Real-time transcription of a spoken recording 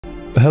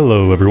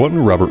Hello everyone,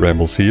 Robert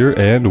Rambles here,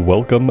 and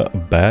welcome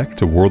back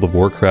to World of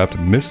Warcraft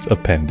Mists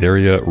of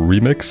Pandaria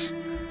Remix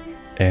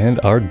and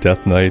our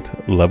Death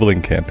Knight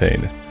leveling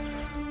campaign.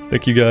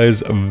 Thank you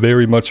guys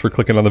very much for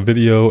clicking on the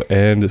video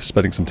and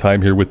spending some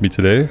time here with me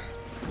today.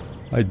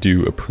 I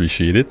do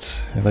appreciate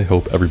it, and I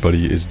hope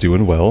everybody is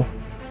doing well.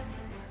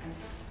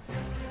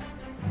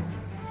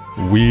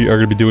 We are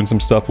going to be doing some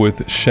stuff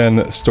with Shen,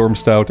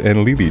 Stormstout,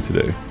 and Lily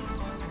today.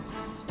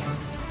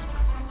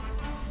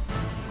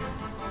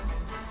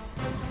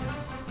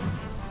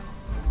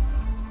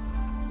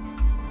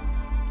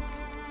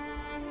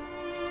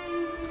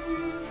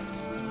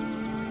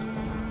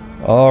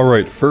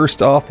 Alright,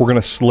 first off, we're going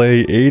to slay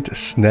 8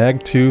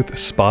 Snagtooth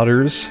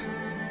Spotters,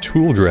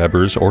 Tool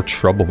Grabbers, or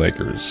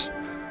Troublemakers,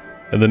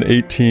 and then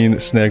 18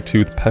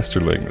 Snagtooth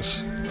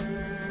Pesterlings,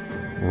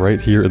 right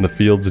here in the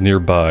fields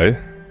nearby.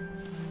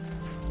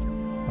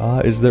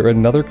 Is there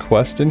another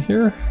quest in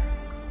here?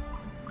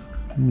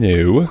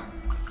 No.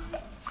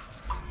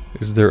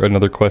 Is there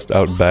another quest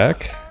out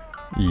back?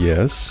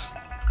 Yes.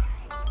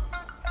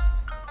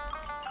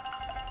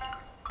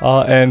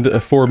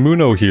 And for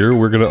Muno here,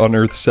 we're going to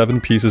unearth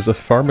 7 pieces of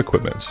farm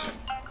equipment.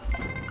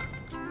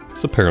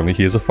 So apparently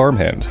he is a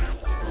farmhand.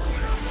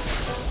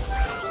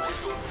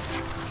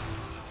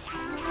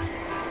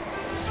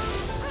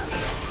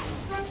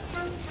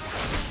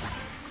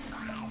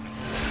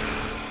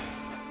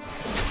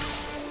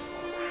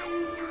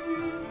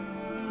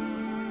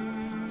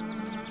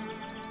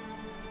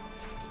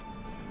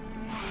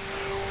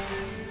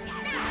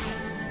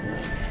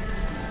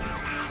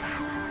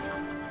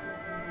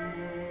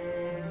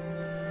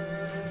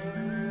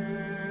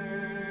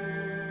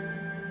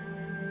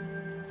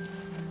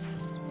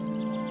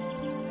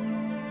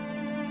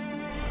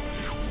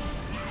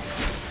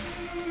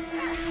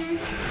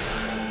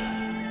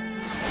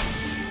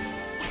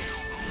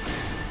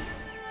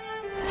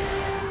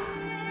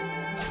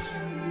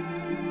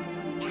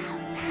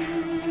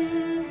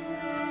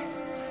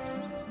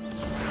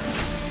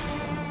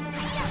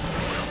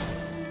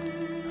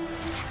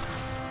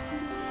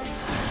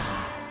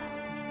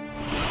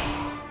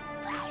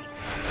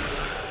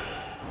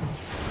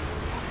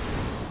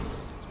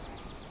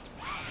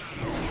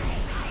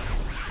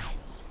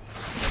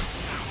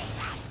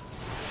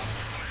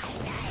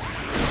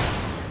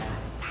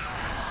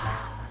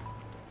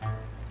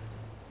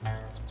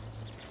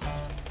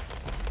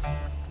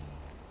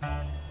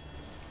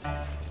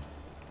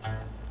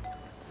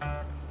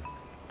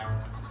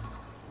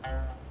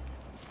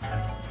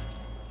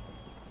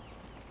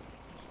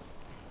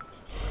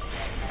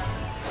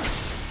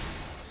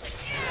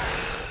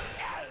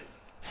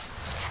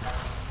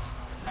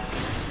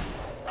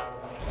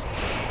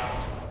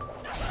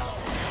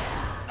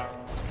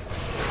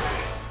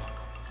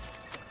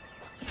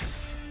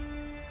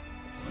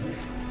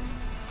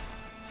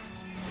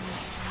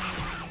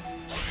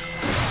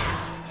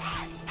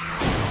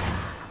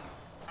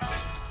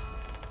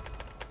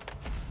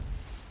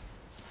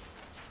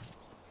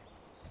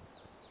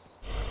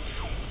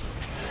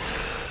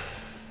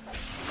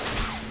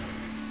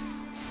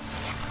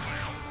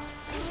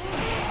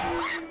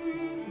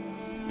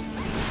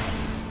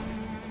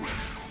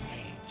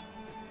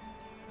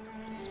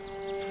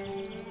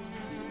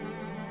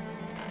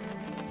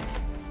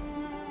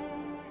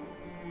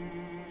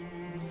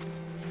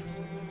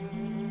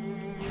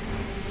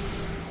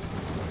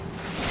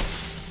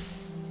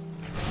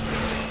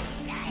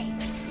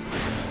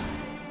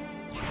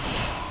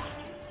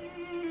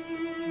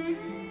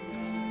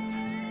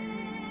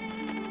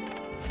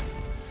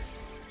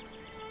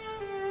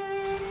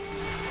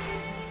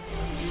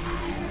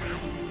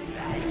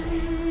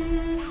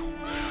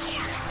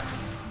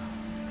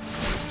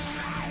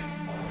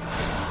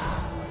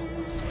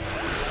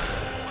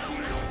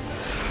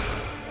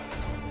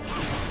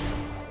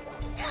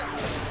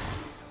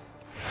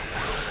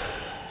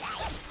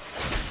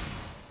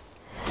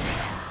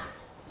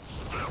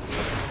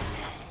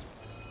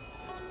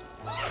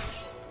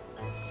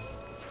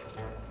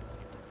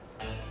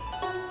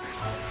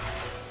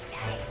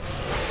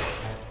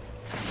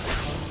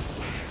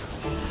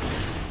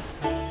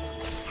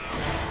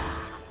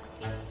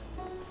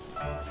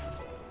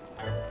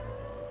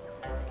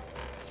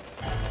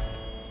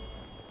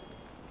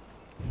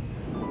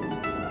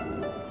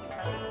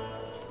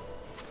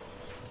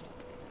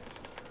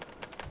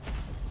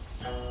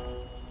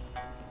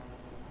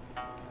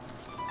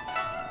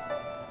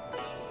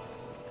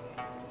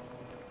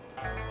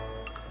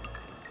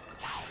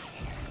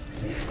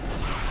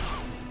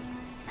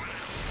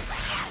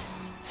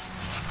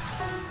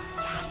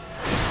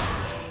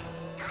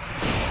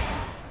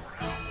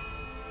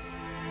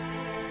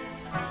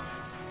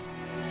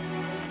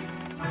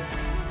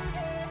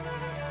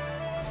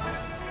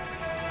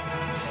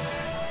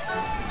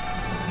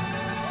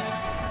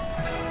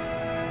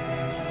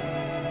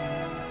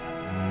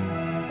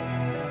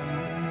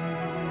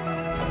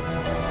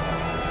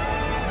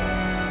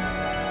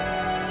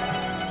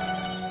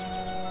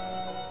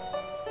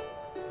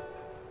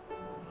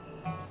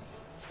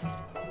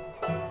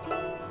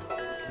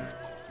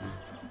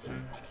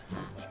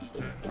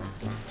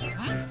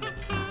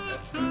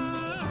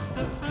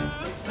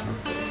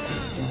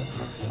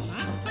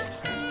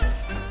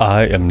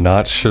 I am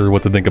not sure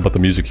what to think about the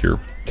music here.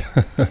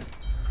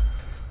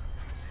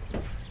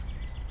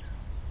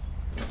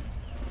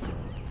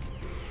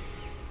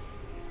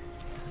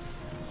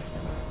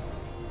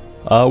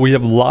 We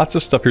have lots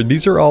of stuff here.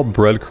 These are all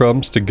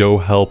breadcrumbs to go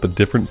help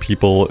different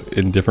people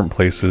in different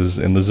places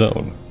in the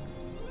zone.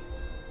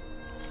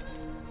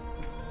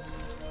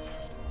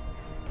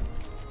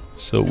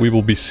 So we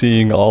will be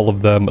seeing all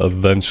of them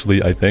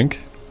eventually, I think.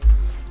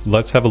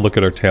 Let's have a look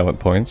at our talent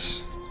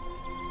points.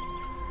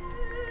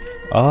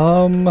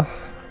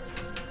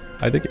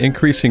 I think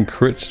increasing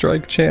crit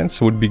strike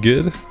chance would be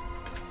good.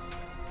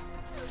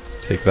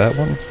 Let's take that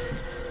one.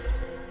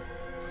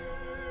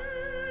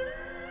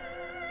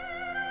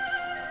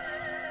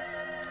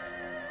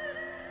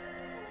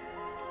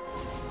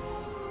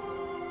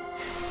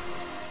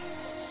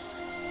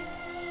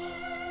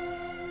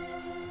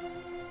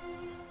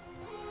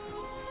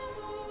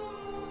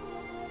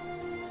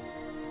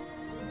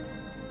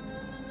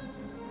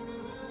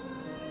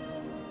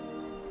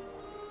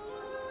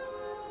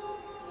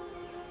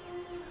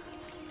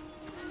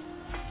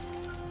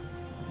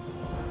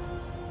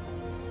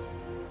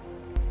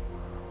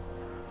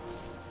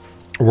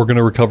 We're going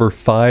to recover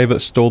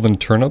 5 stolen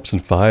turnips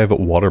and 5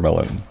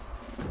 watermelon.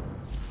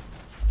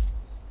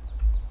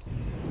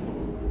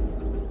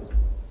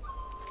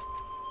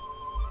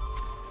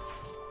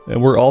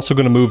 And we're also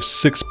going to move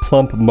 6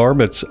 plump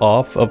marmots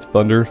off of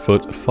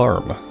Thunderfoot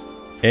Farm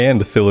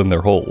and fill in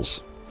their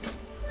holes.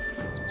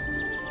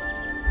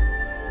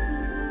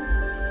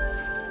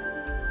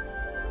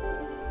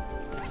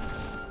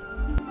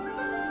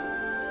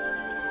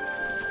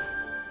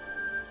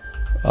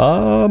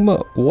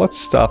 What's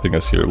stopping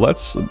us here?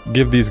 Let's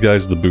give these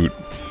guys the boot.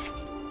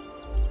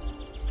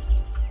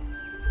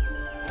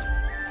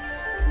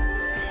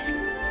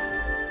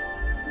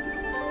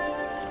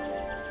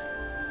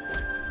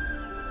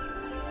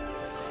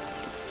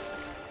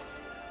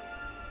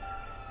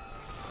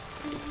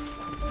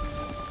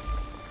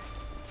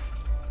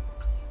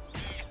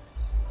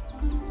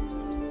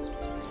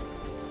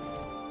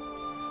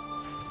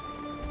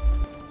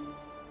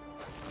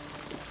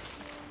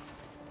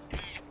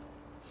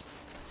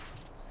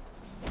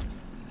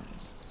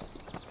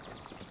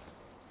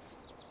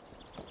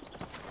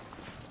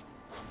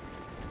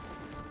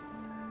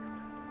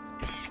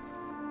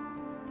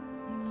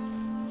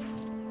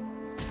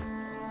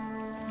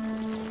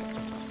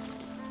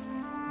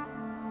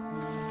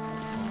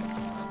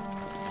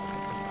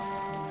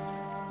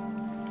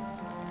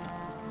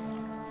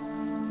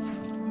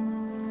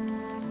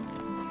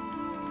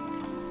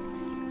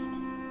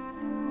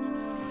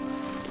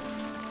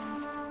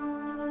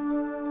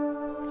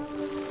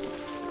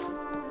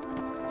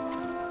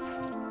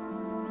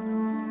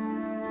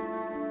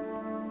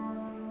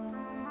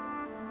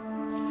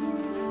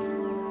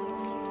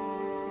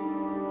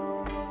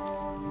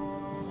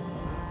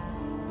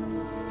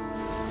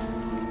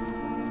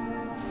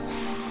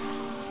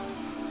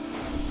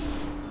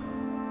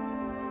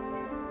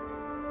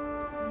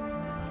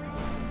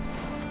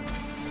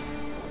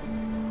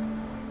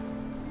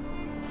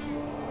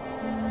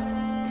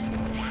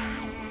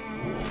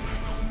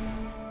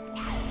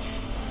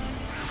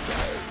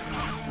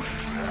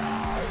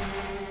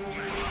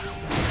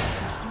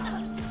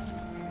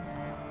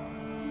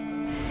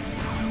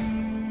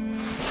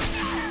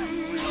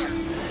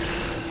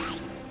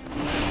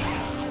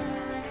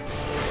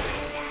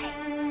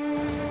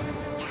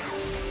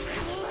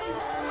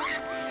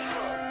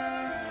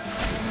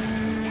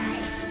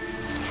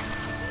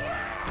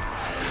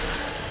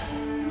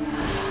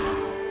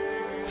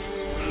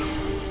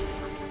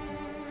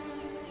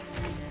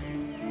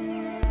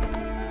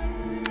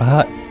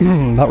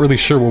 Not really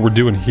sure what we're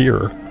doing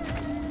here.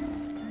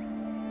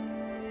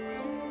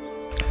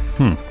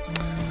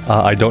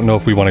 I don't know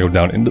if we want to go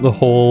down into the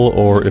hole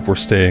or if we're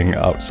staying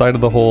outside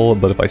of the hole,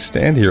 but if I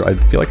stand here, I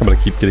feel like I'm going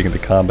to keep getting into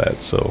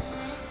combat, so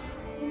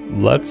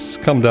let's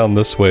come down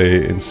this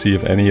way and see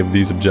if any of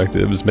these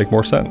objectives make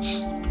more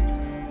sense.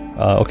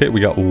 Okay, we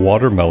got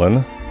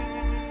watermelon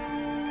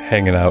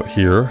hanging out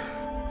here.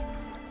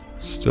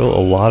 Still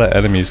a lot of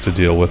enemies to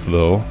deal with,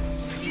 though.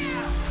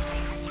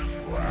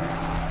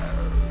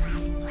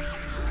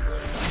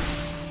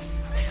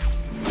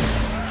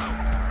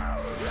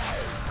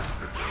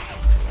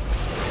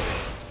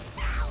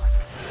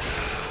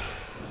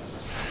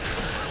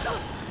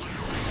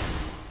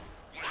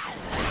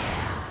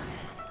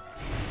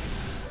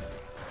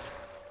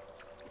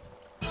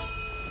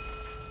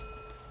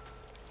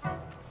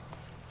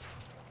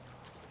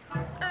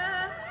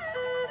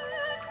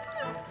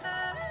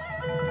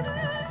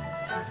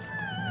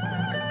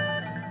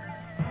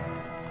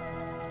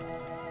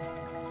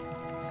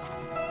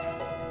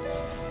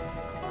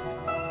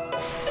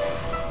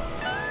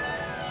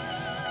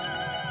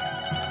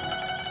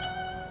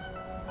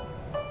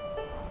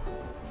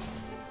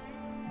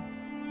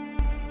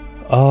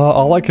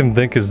 All I can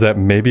think is that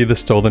maybe the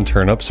stolen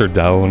turnips are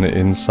down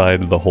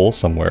inside the hole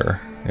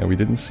somewhere. Yeah, we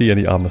didn't see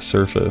any on the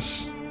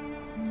surface.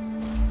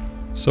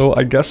 So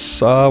I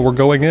guess we're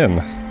going in.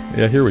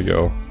 Yeah, here we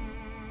go.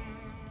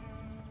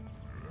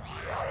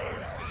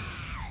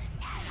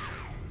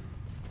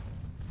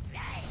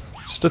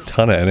 Just a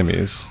ton of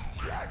enemies.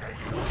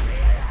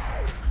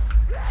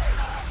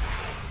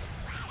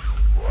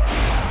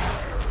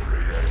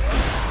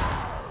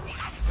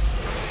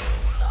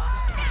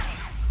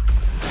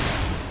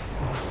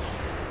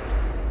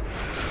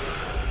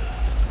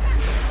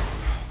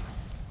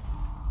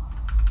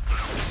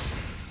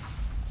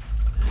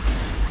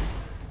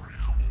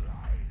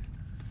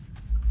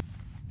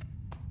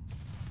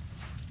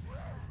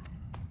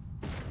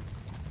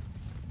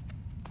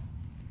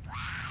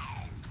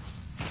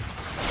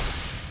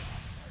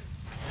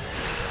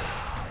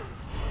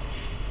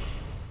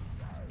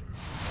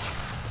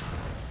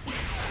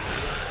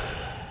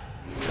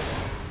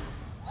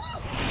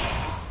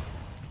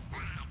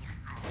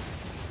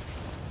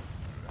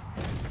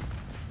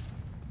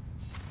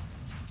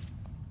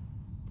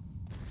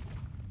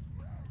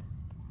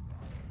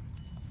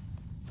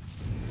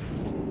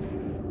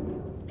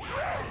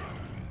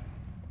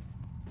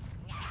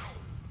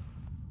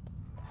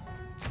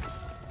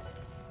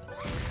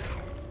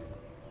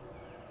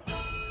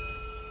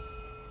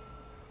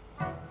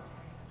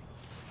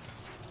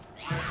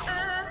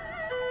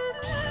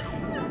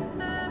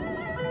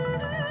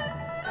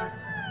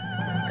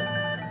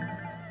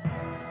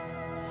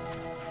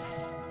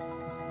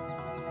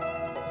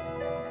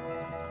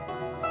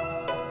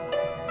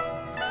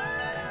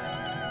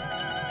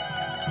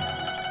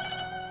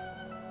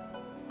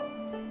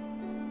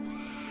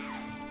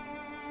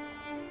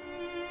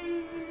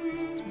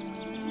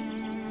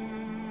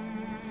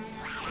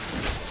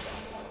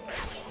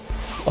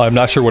 I'm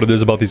not sure what it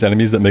is about these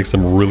enemies that makes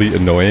them really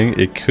annoying.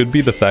 It could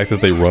be the fact that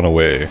they run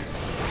away.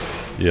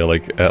 Yeah,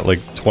 like at like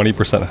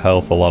 20%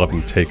 health, a lot of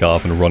them take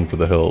off and run for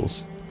the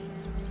hills.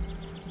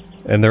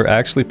 And they're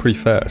actually pretty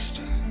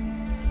fast.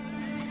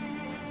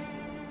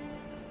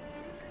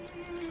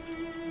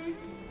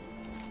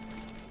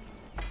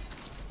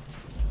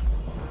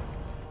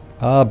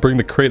 Ah, bring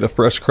the crate of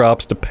fresh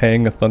crops to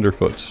Pang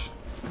Thunderfoot.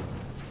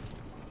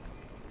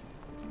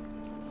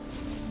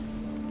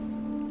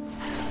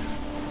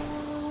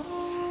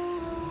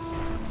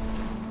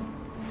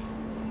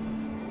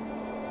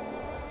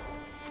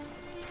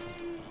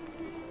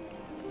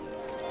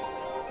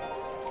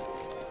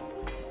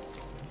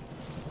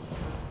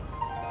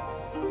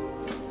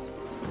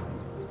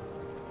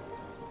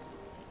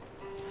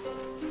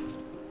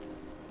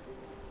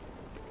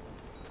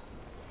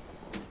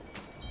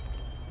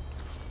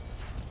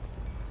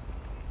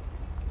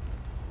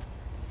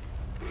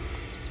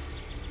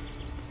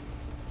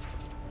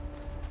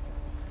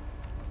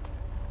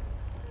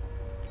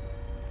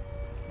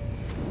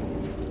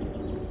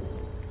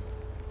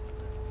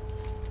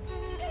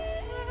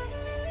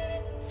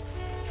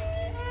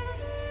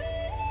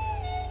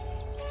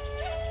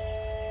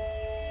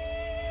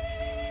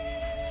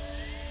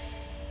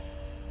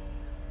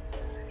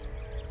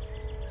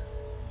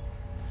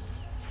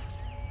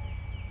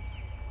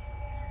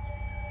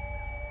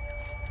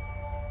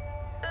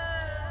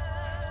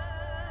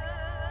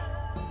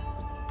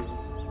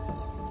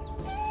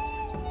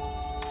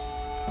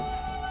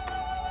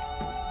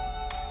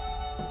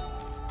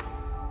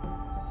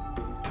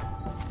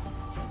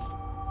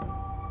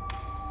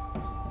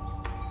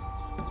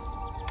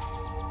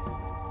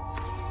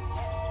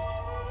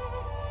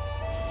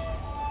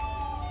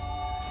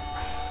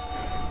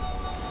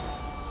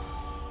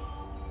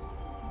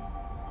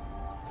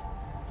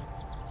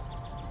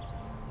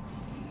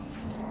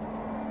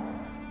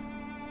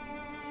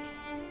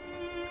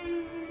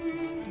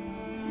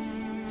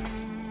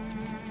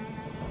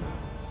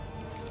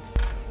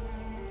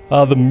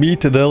 The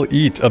meat they'll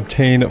eat.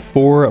 Obtain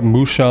 4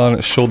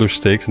 Mushan shoulder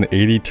steaks and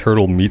 80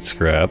 turtle meat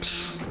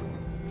scraps.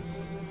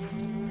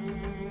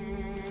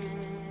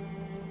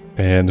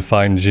 And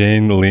find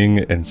Jane, Ling,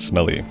 and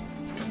Smelly.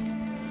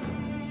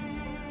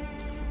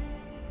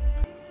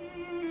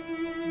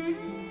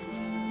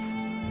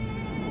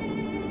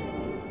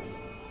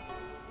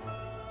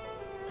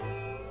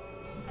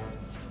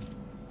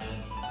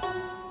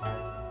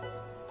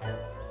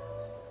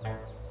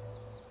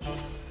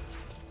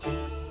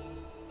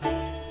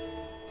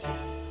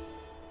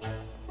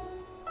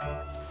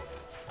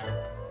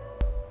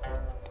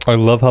 I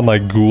love how my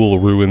ghoul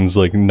ruins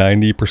like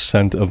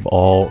 90% of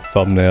all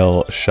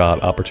thumbnail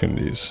shot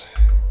opportunities.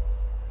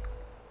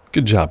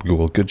 Good job,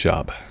 ghoul. Good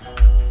job.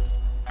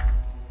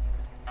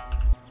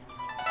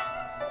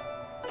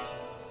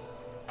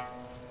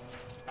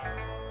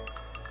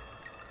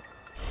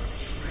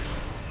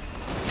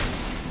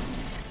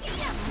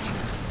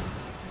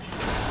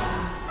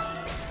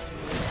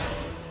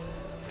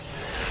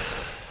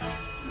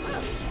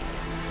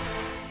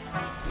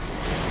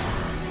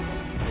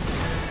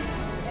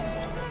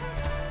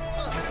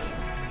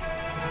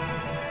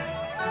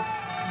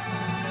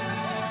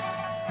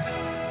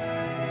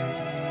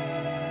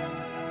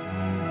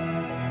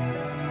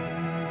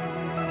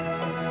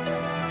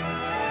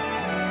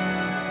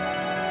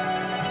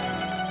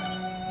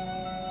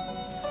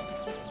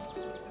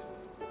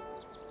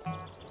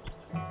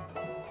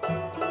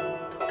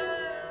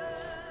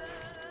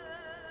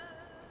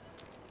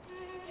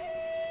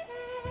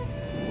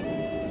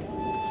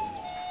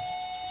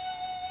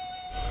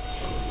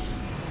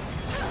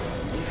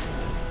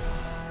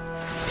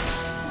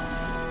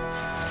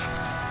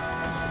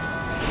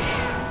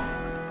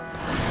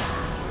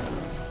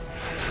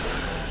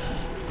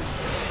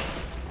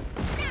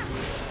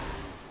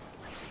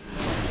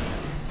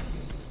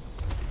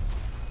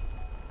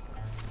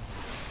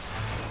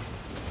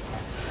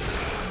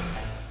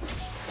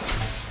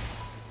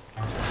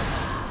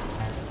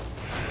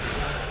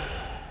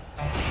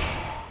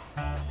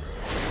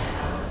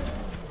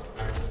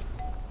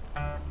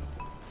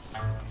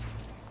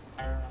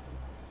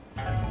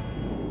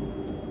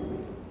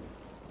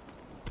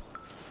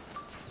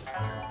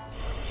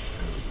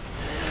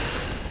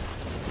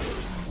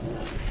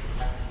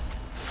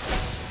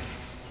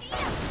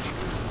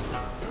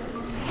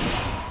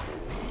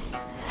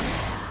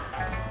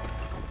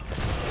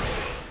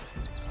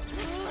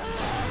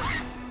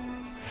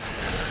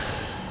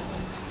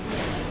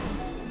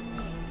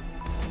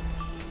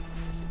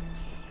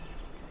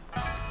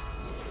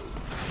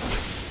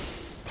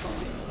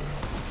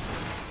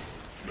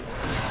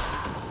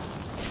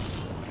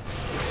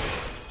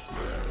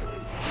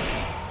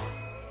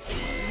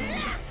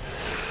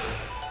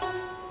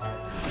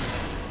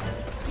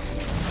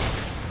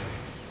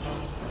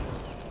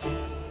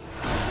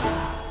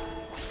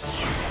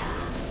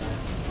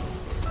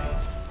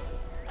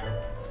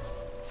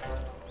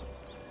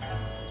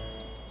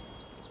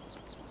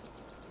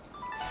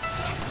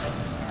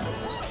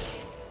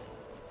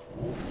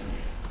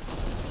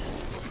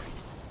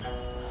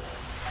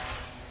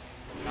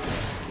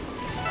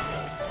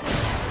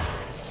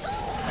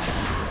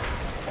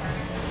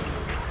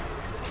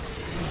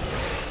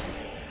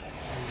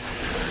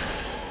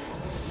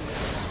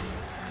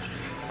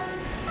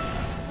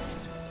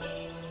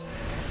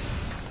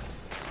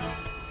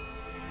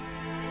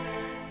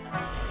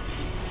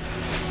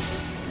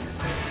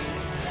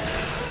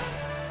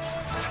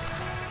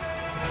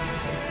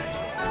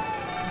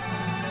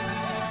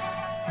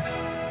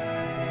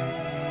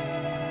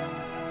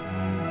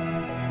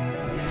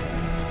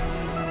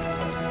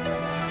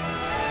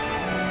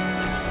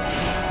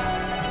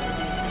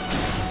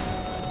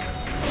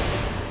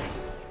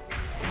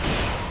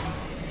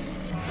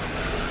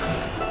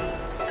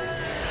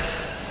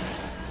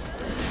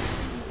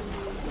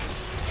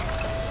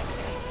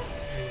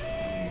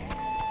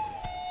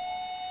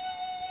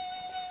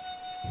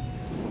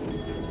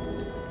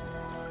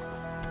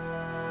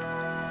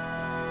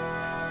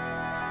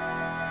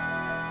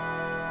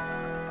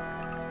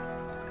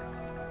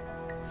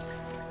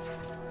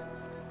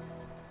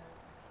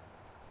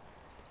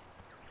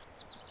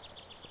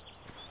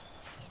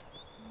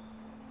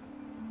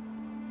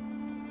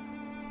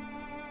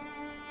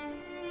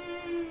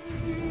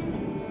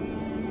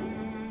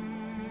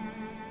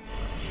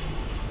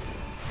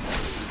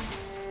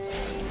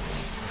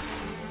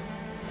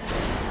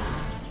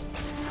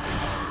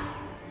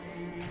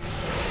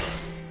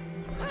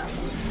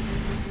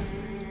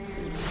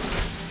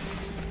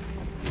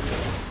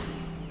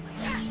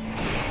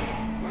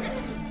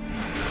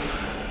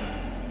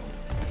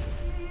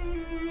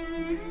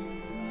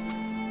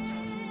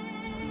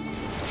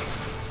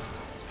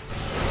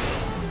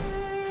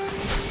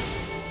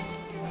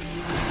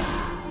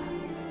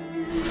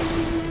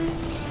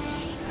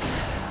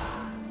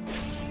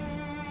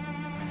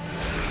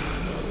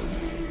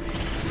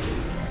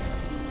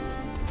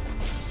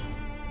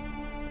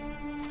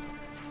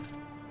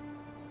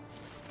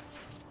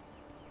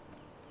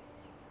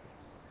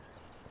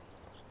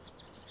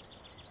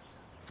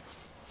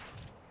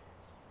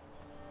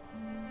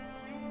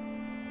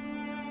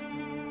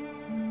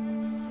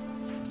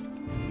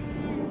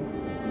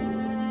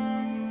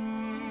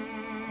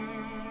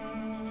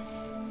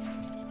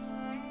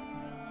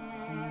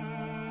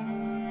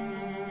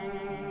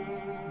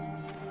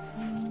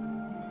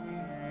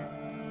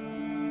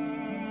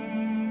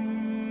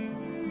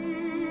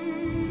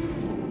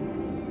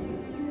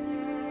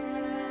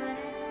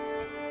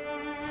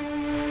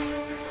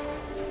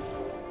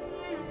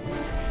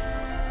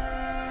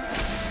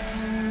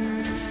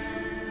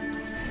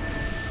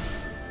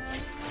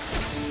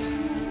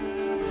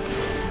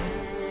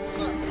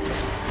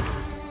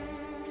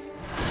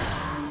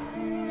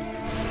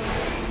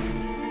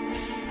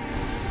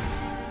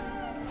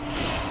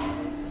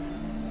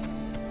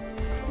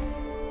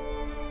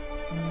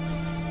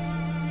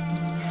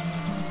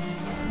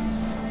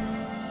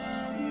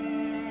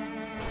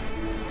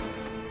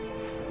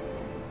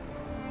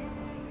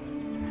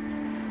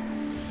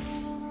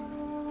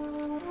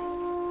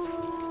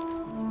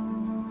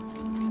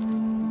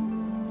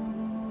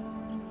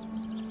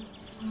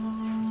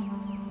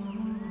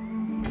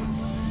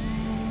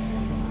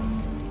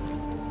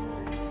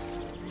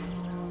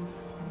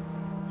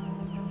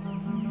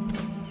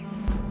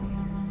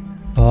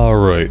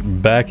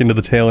 Alright, back into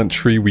the talent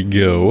tree we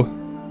go.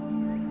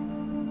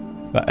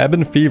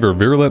 Ebon Fever.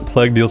 Virulent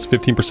Plague deals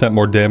 15%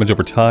 more damage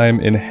over time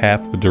in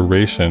half the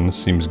duration.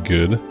 Seems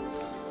good.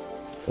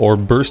 Or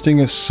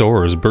Bursting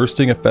Sores.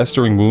 Bursting a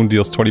Festering Wound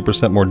deals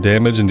 20% more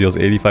damage and deals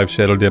 85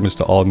 shadow damage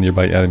to all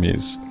nearby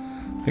enemies.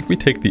 I think we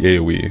take the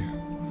AoE.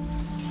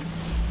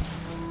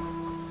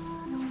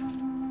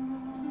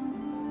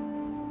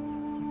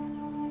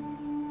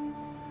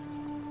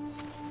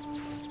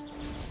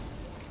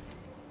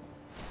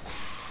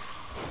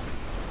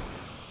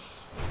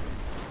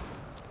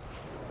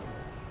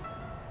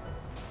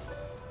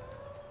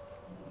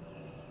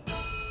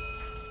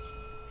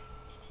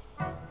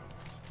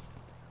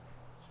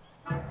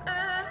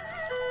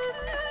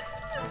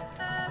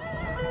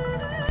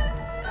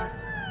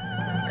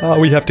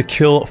 We have to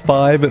kill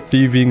 5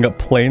 thieving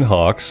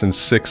planehawks and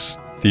 6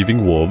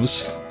 thieving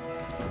wolves.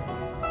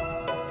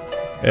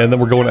 And then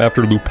we're going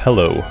after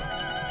Lupello.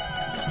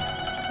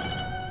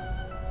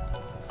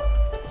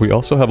 We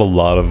also have a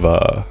lot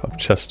of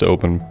chests to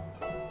open.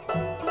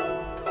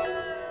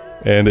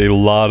 And a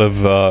lot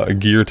of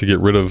gear to get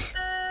rid of.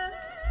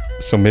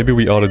 So maybe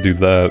we ought to do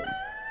that.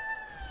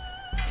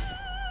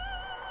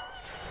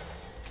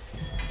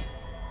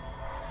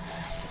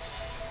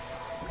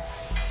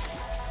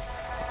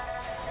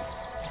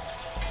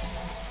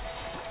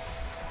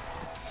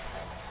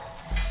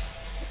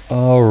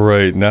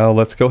 Alright, now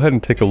let's go ahead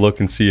and take a look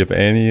and see if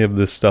any of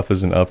this stuff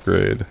is an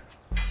upgrade.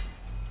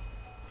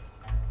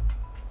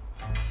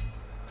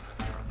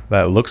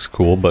 That looks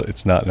cool, but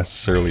it's not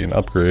necessarily an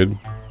upgrade.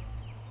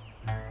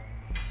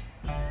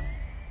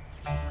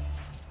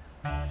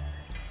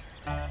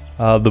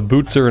 The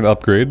boots are an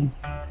upgrade.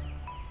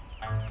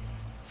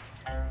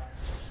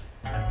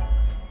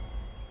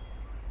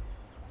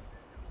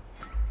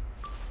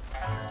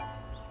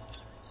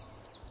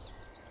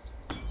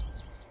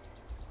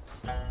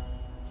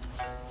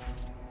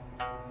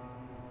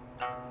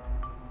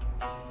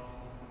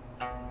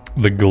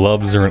 The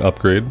gloves are an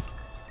upgrade.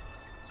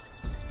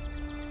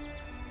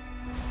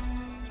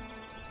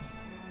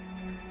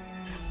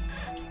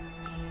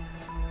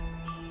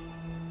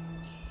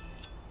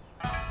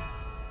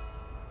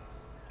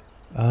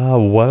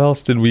 What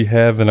else did we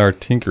have in our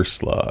tinker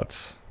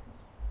slots?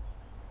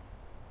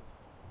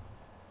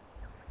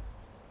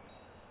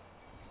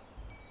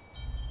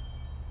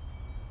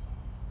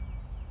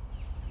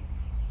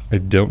 I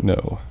don't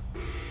know.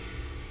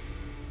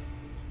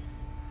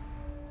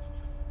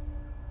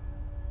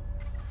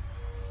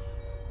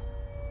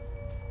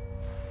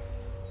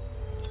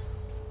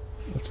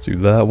 Let's do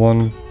that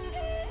one.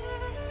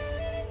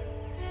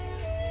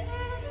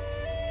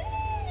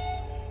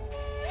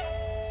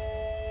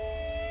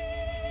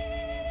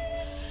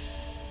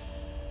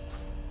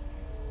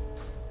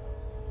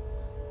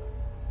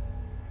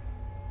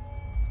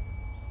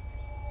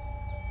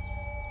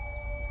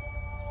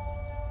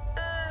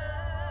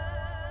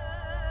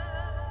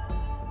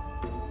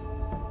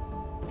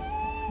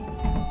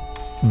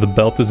 The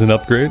belt is an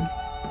upgrade.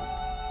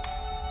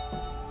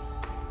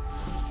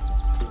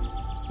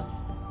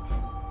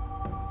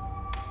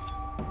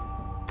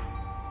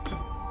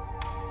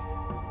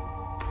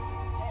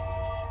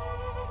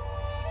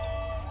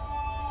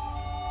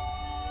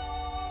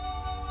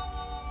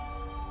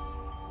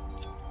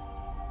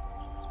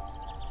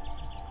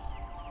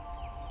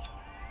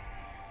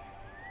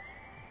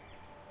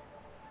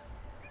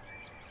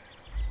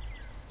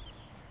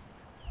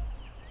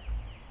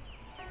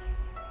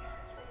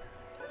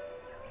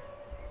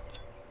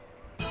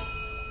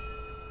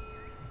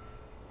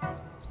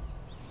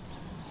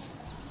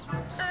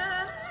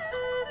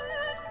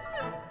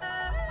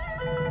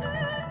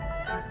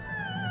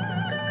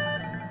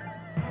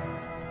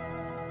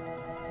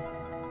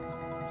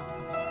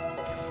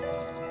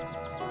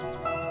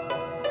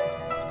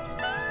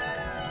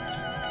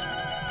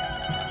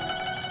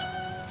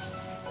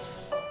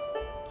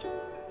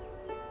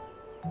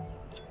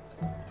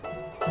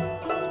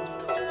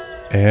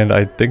 And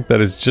I think that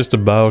is just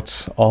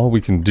about all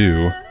we can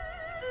do.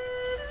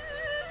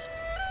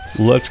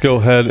 Let's go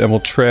ahead and we'll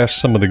trash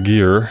some of the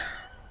gear.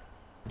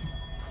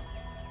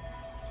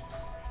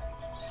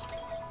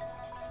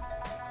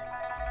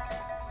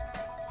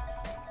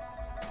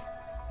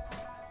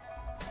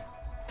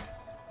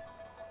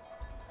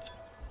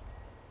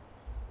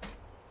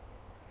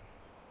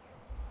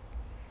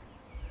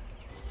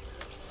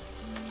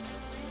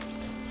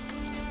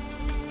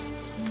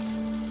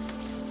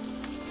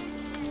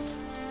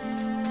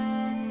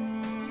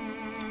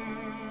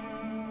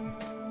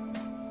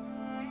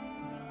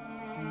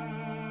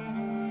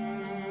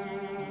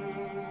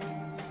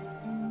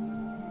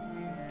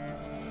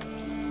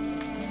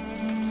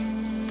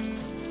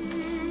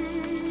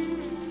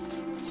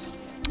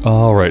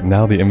 Alright,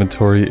 now the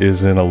inventory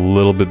is in a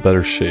little bit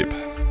better shape.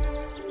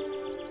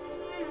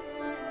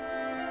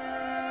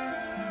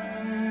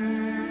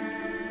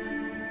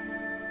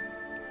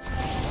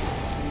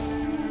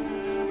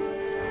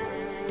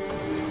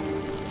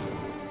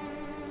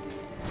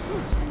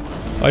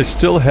 I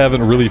still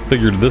haven't really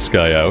figured this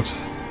guy out.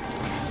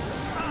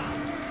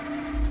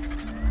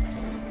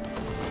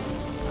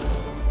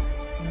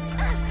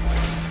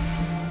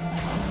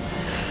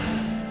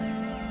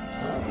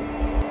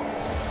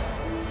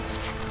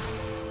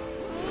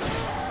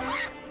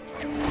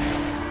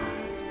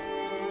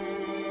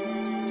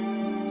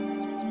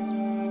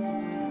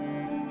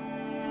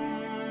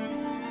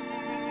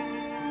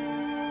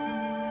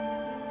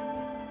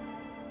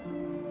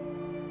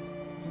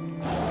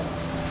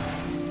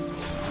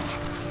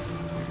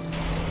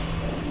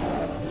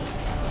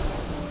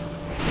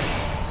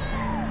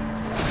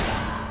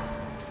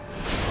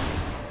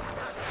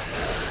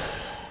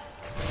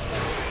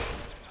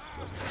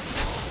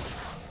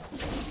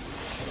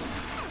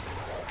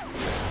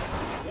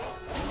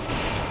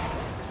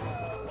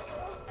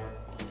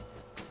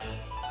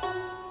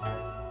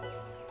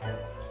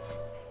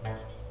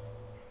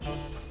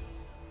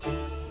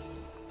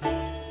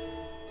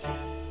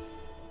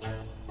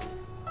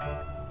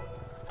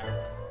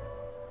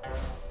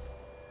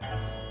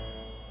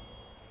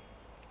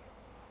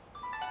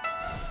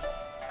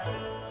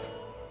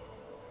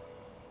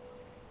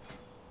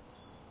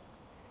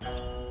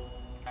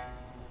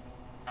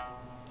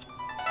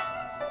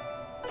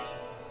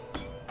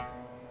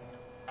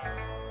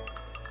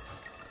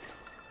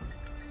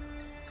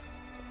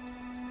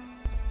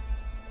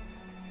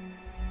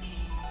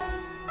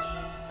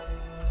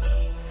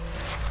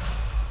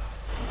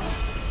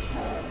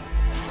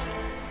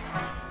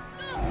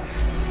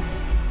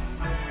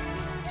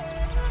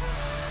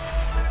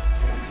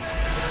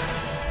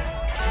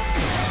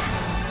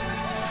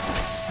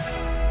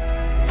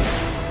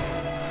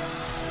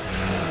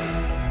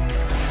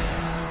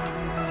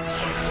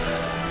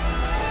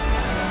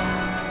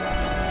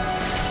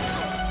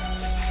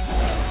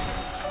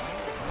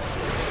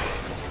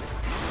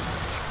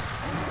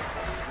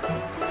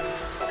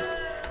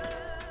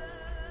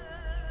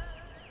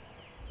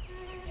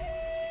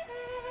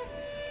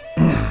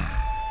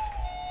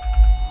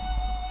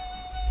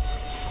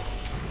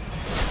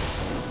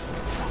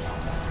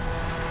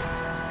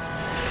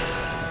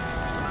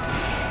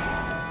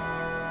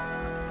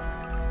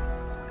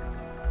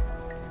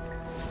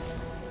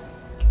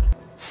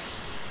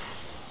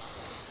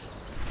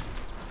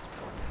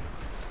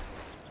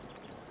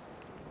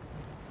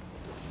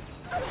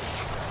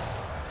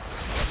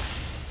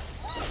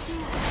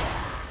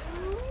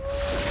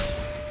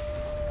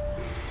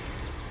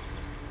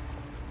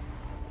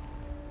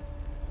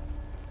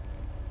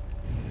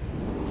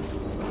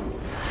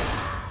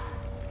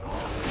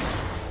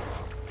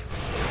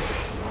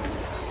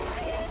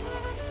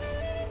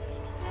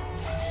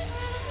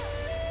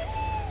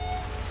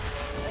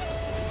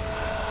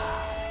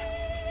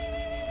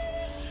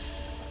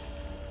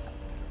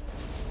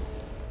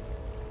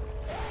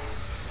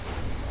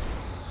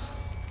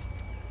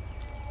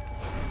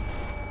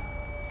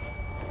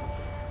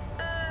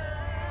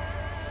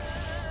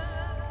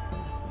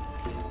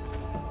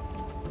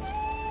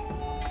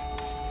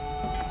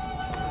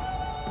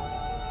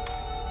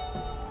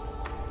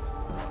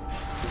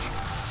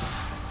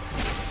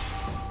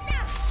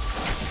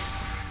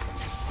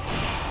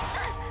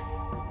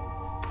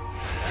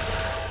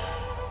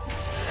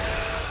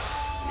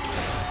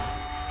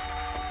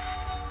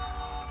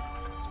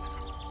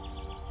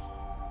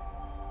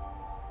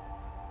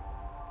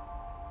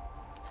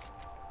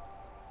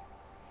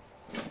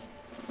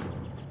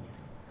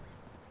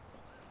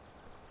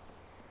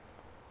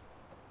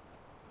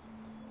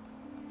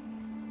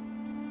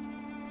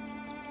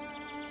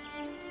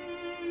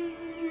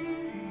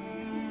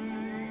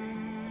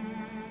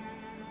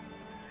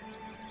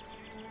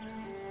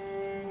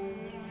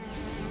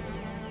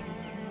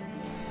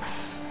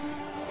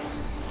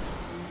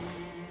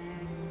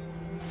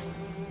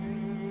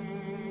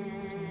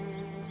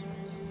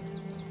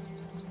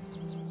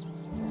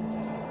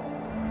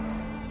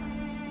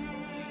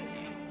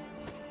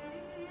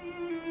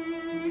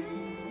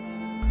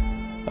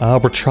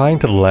 We're trying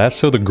to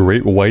lasso the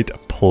great white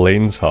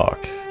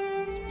plainshawk.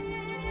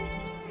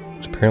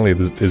 Which apparently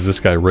is this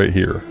guy right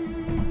here.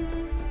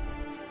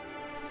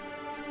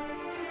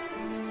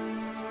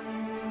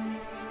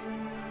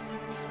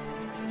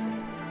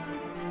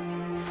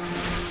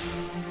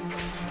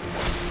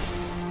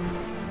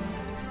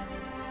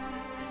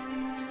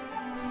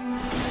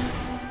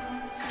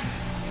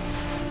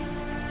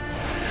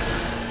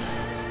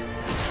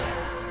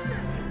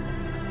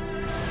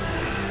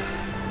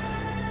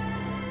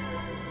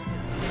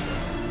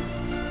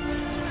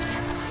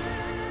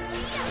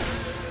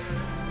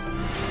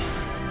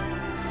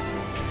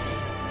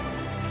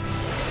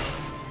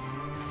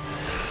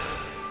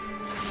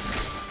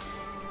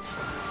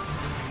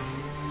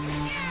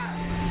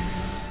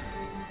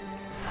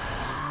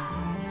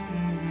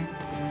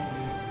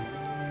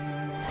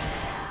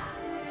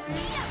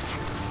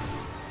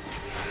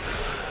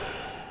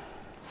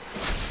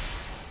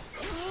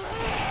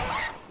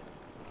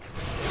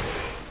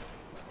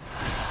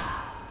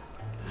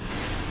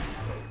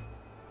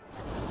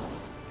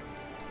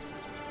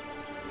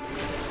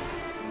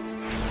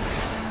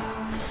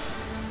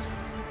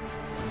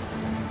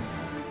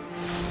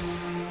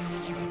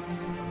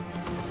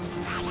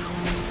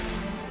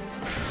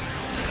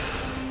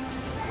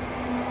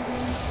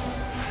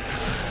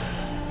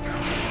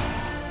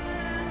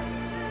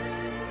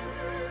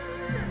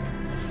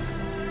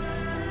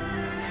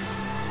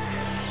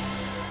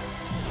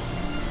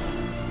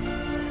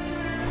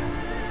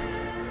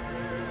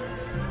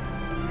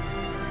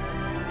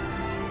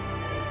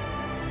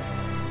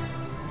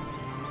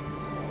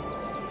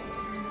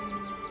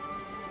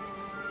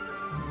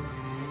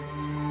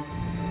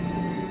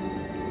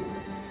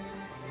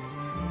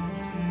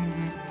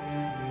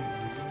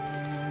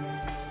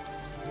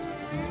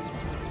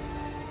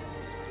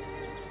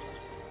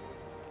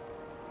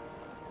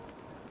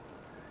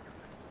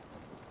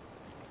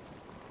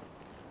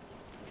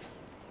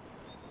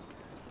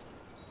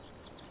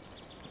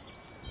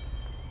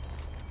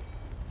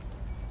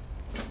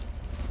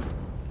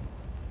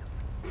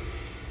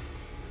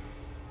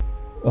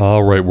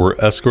 Alright, we're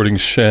escorting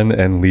Shen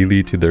and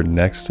Lily to their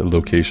next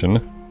location.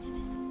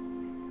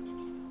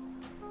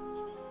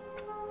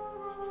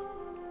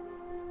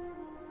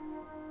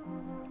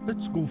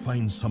 Let's go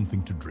find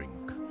something to drink.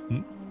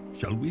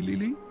 Shall we,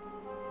 Lily?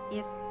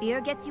 If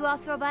beer gets you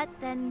off your butt,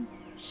 then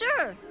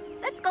sure.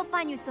 Let's go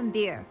find you some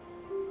beer.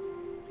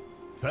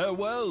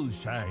 Farewell,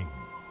 Shang.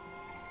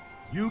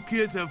 You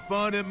kids have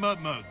fun at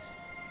Mud Mugs.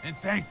 And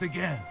thanks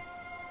again.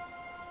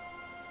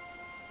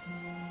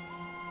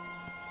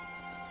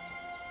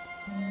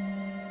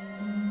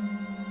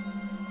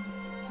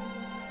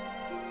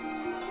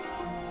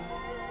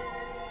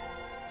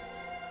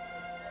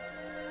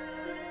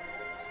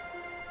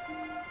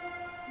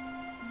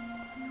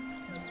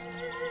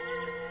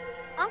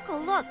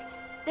 Uncle, look.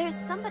 There's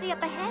somebody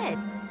up ahead.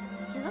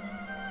 He looks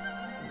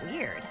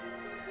weird.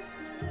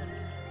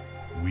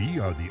 We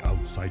are the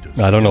outsiders.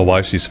 I don't know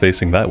why she's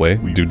facing that way.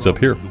 Dude's up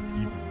here. Look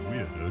even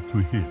weirder to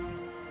him.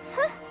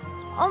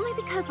 Only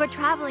because we're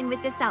traveling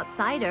with this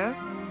outsider.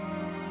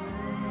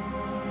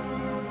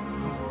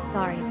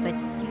 Sorry, but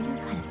you do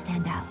kind of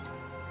stand out.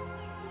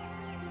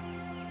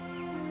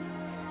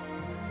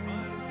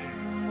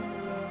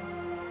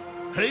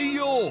 Hey,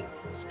 yo,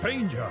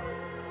 stranger.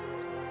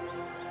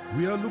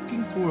 We are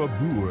looking for a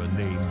brewer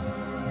named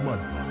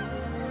Mudbug.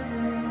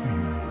 Do you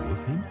know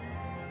of him?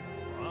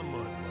 I'm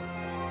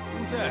Mudbug.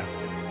 Who's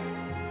asking?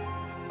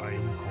 I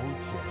am called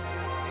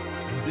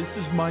Shen, and this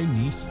is my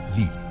niece,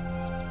 Lee.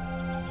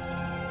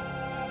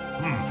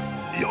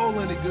 Y'all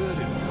any good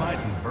at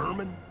fighting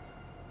vermin?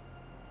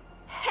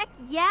 Heck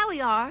yeah,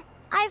 we are.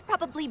 I've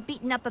probably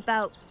beaten up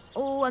about,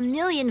 1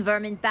 million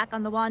vermin back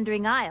on the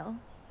Wandering Isle.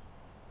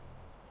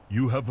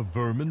 You have a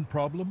vermin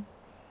problem?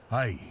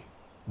 Aye.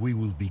 We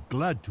will be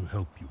glad to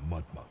help you,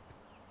 Mudmug.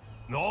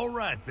 All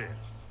right then.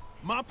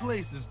 My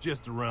place is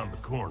just around the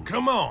corner.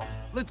 Come on,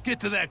 let's get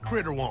to that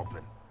critter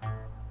womping.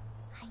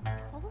 I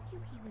told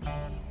you he was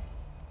here.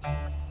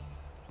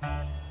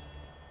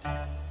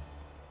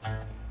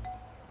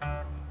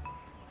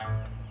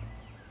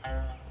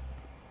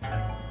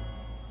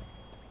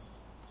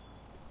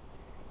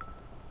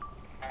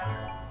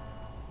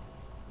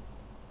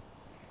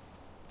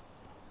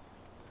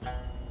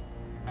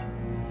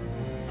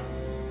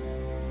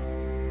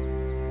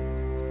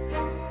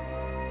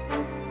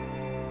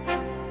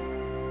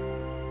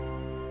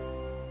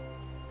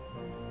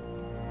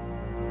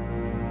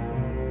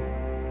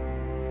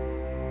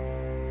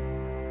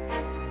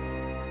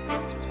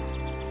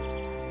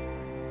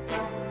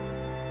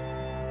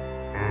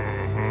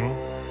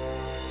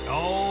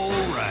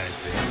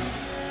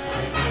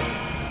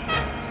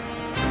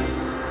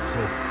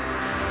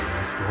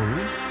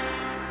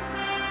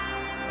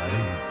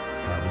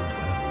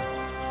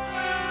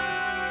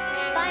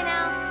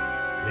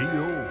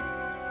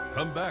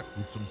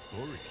 with some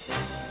stories.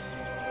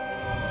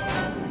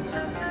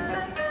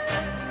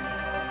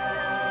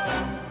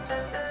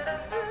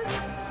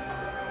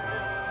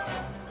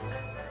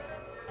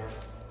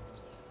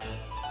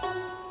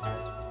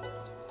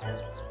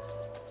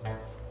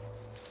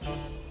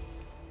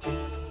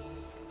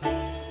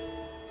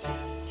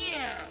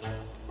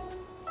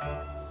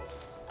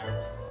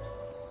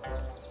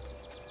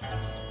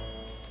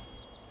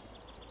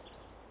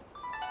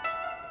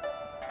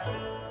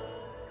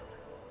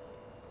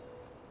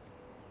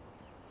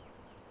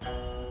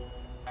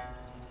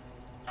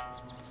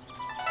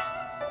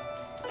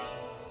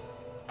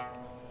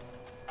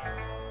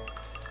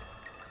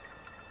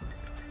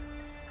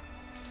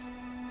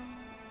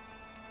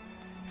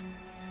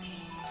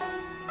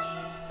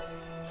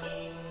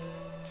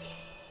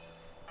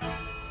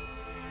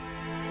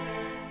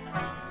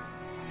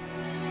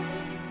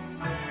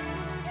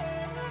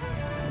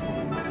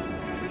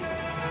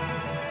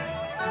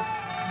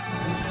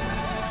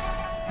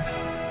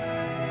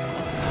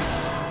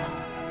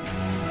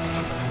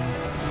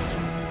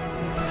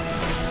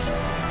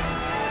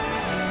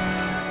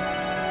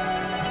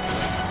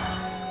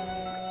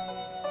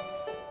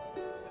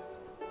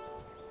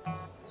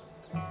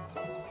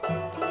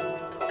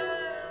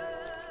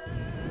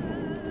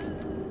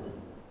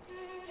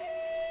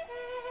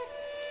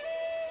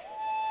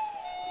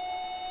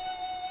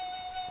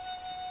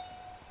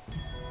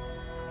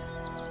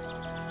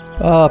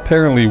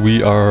 Apparently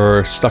we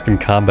are stuck in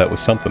combat with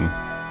something.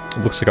 It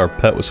looks like our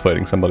pet was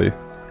fighting somebody.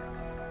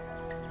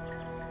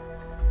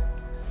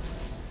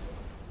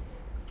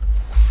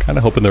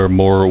 Kinda hoping there are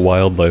more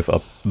wildlife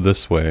up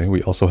this way.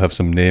 We also have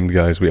some named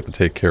guys we have to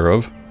take care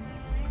of.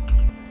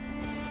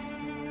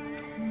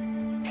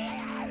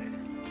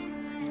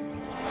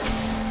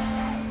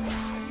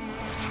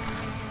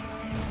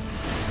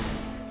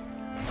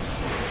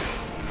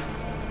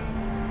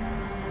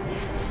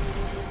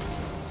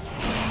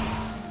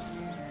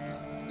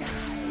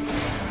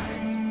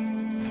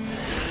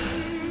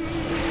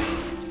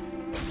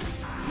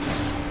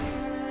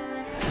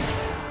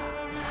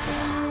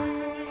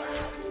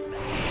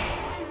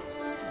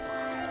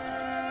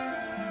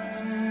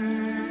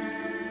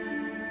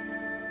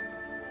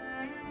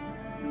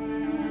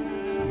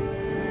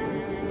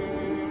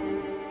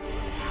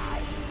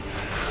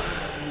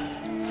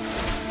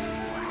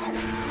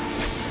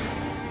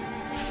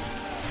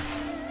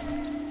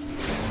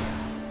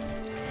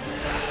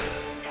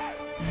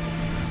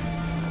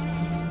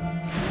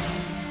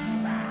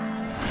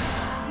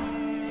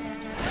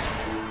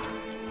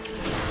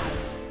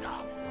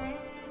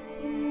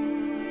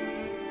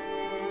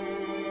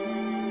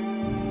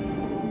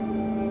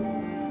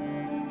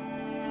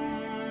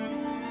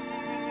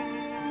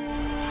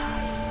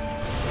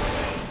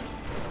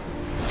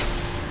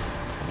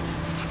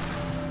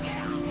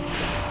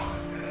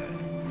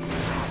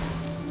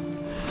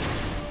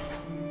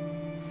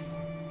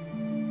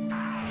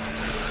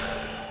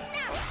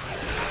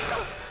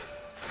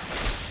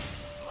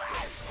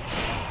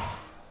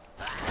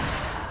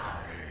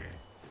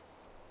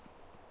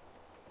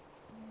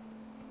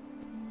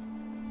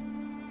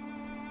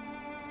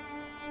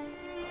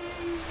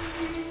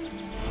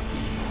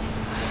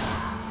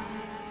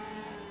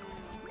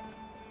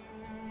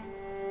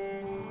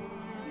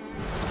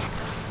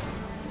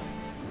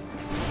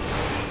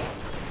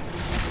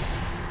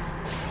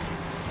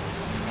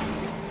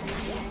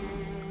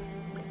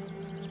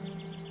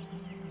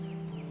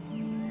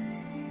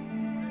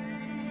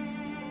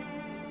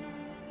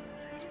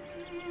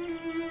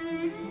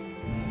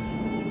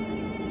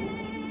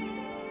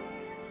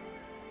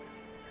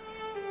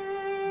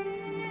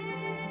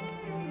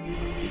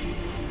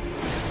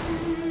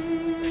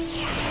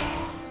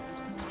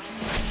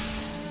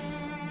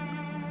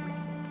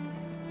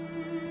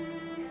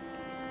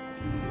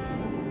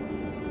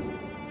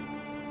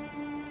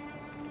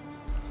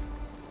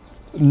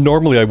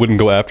 Normally I wouldn't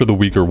go after the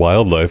weaker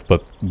wildlife,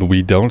 but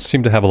we don't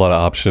seem to have a lot of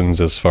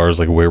options as far as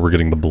like where we're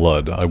getting the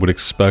blood. I would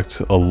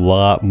expect a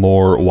lot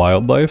more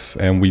wildlife,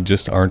 and we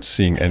just aren't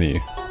seeing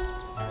any.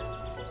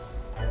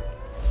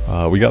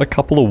 We got a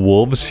couple of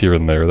wolves here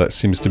and there. That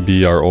seems to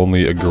be our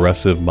only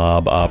aggressive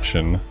mob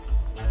option.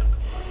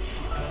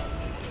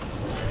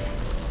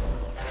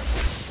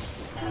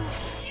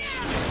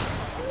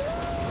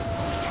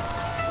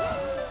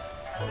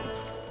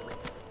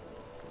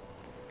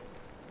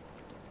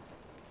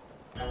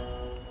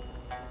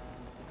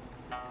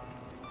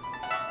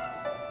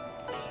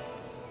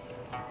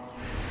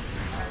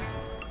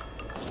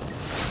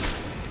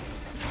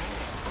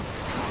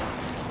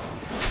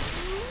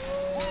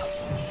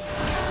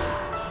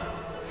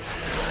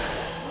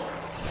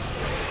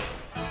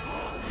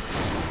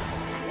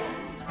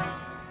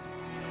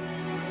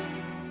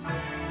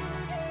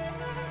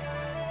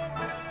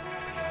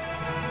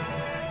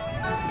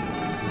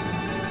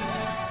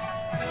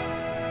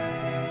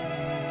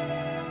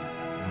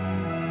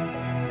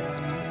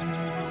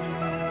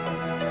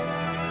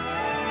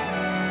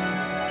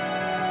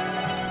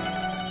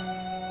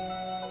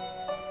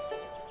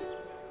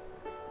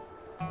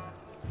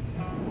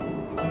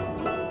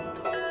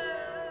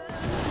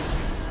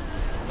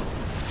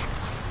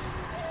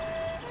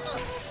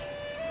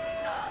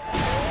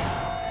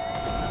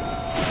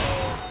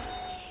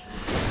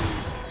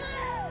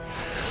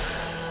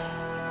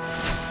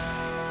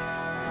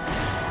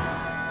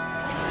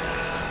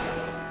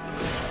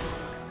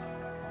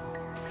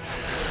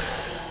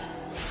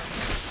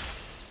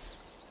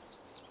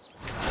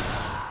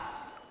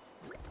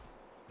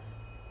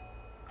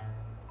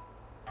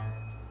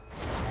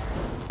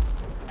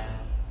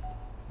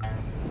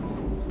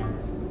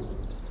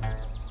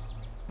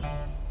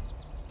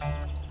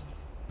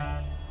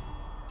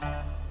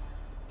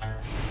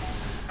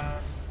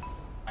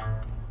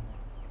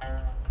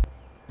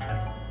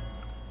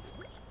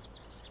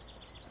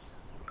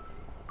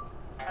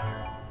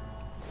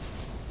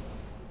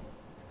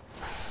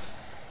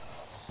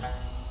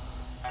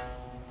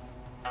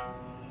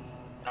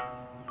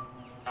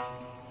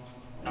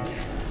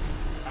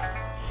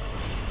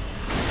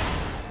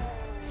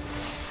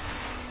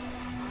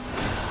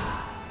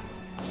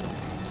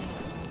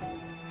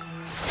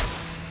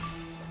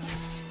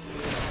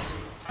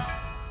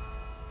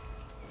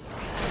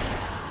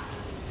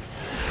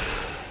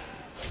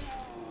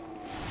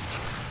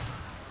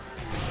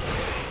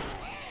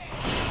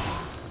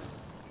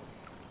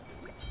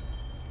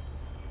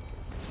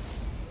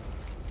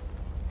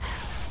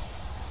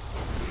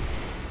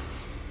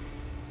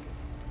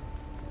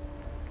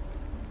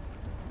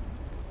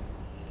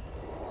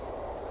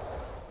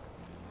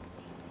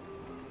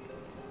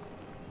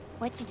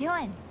 What you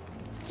doing?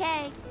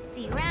 Okay,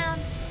 see you around.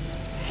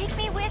 Take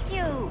me with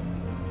you.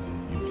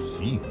 You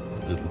seem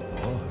a little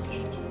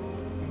parched.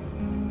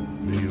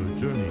 May your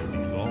journey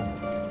be long.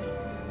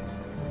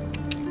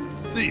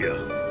 See ya.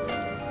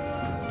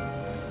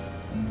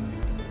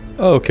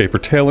 Okay, for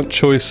talent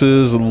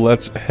choices,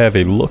 let's have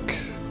a look.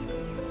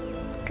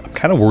 I'm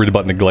kind of worried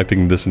about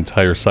neglecting this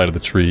entire side of the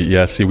tree.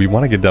 Yeah, see, we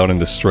want to get down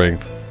into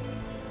strength.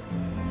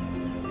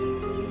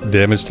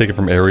 Damage taken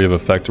from area of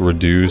effect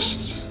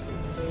reduced.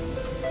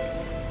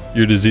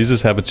 Your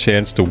diseases have a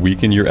chance to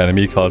weaken your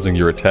enemy, causing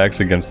your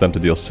attacks against them to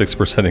deal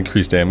 6%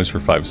 increased damage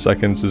for 5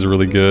 seconds is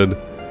really good.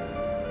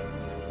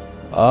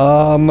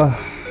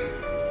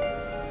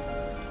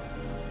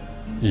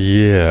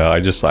 Yeah, I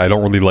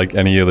don't really like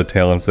any of the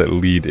talents that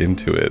lead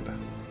into it.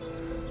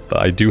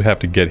 But I do have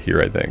to get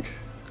here, I think.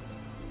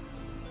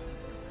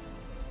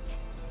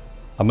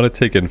 I'm gonna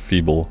take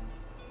Enfeeble.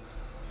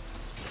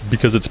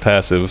 Because it's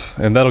passive,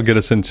 and that'll get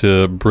us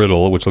into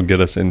Brittle, which will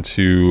get us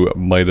into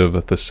Might of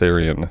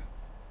Thessarian.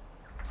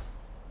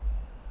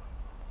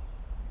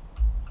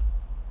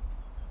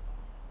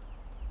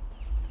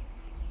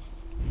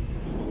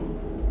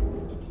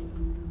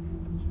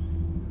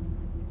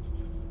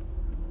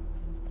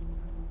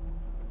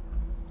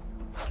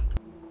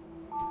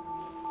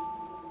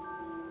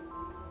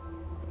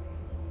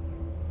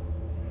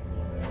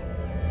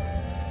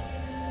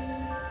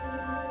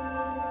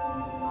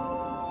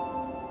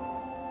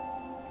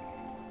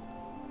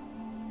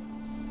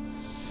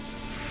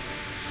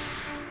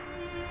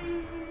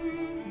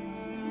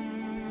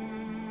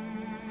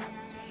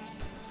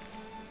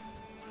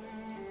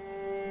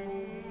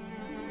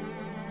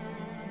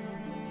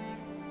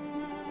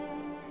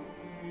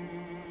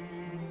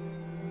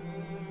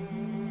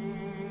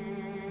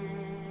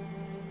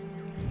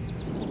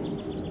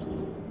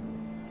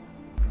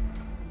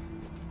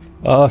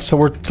 So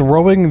we're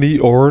throwing the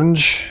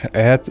orange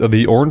at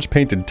the orange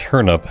painted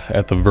turnip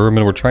at the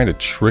vermin. We're trying to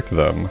trick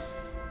them.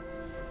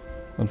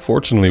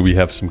 Unfortunately, we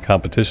have some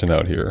competition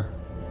out here.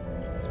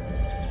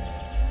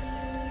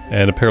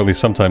 And apparently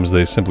sometimes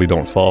they simply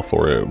don't fall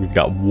for it. We've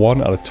got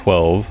 1 out of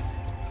 12.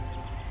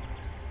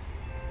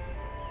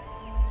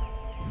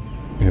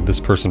 Yeah, this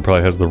person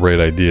probably has the right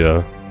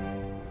idea.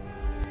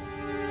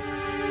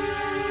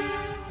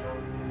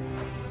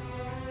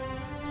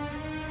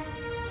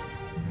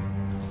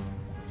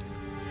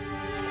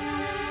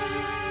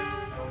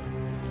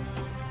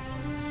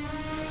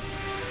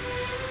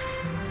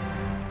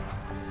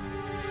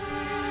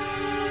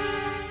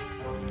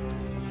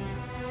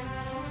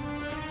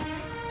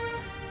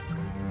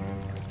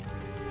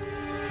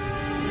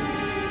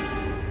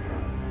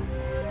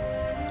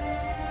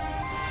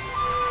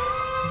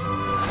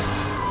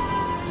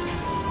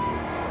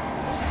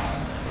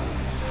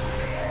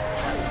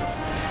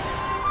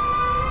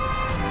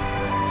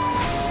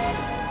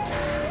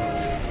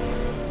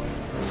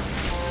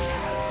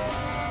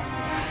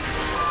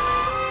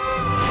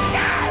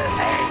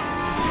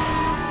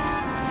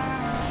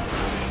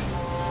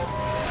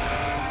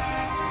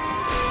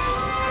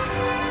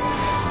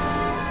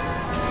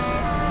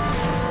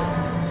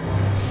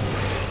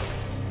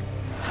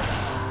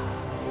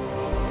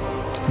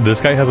 This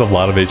guy has a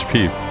lot of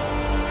HP.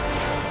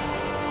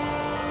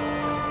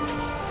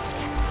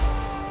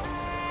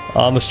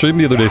 On the stream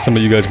the other day, some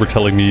of you guys were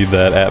telling me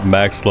that at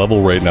max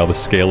level right now the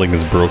scaling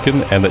is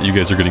broken and that you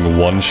guys are getting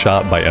one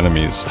shot by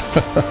enemies.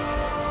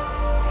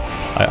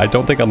 I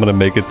don't think I'm going to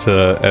make it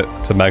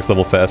to max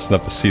level fast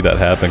enough to see that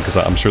happen, because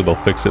I'm sure they'll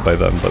fix it by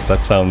then, but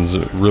that sounds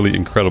really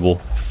incredible.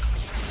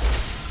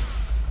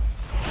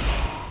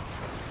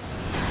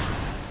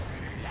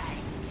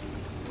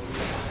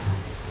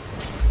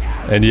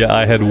 And yeah,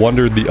 I had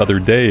wondered the other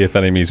day if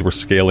enemies were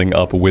scaling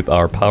up with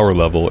our power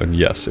level, and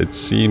yes, it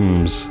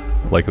seems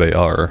like they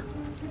are.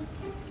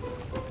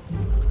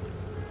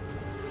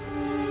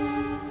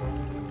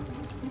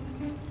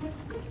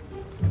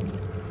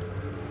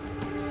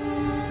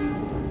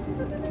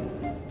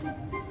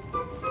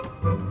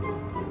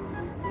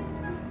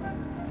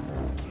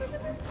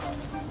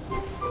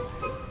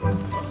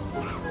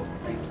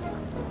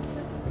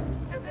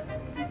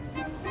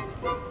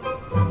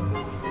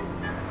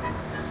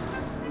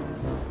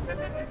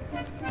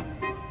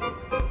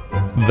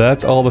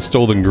 That's all the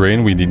stolen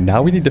grain we need.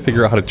 Now we need to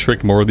figure out how to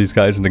trick more of these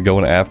guys into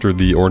going after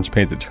the orange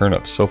painted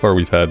turnips. So far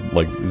we've had,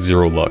 like,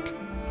 0 luck.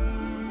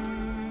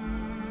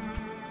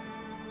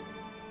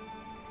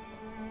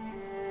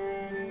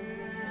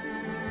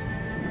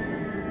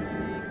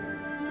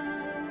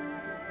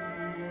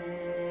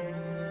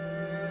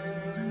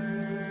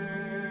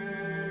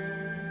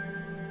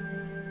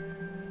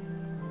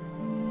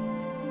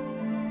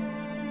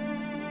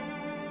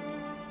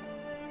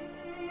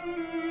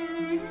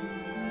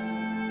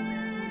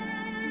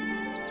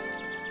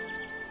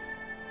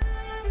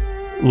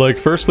 Like,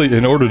 firstly,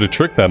 in order to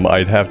trick them,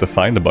 I'd have to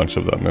find a bunch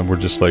of them, and we're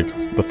just like,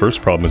 the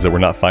first problem is that we're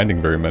not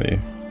finding very many.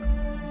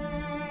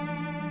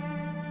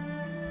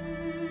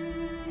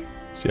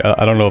 See,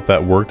 I don't know if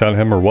that worked on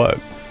him or what.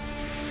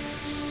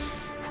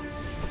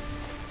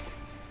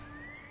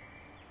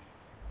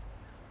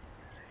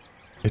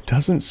 It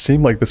doesn't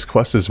seem like this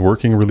quest is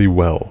working really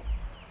well.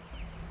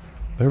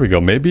 There we go.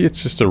 Maybe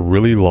it's just a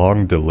really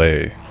long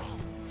delay.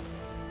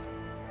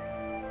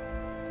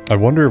 I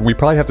wonder if we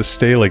probably have to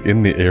stay like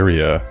in the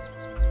area.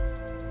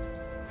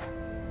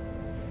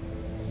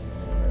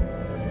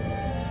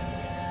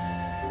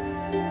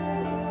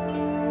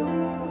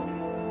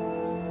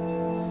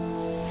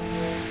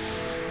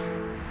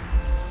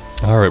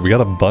 Alright, we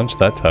got a bunch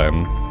that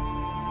time.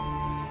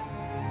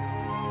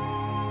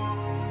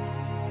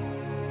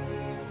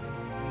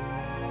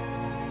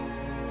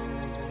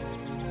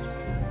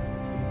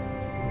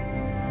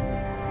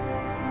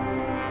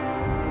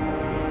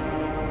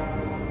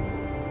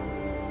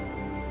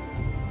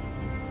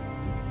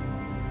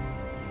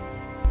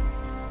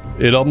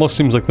 It almost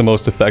seems like the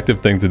most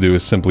effective thing to do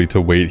is simply to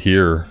wait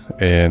here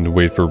and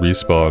wait for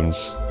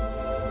respawns.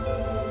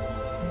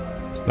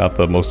 It's not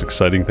the most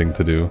exciting thing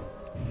to do.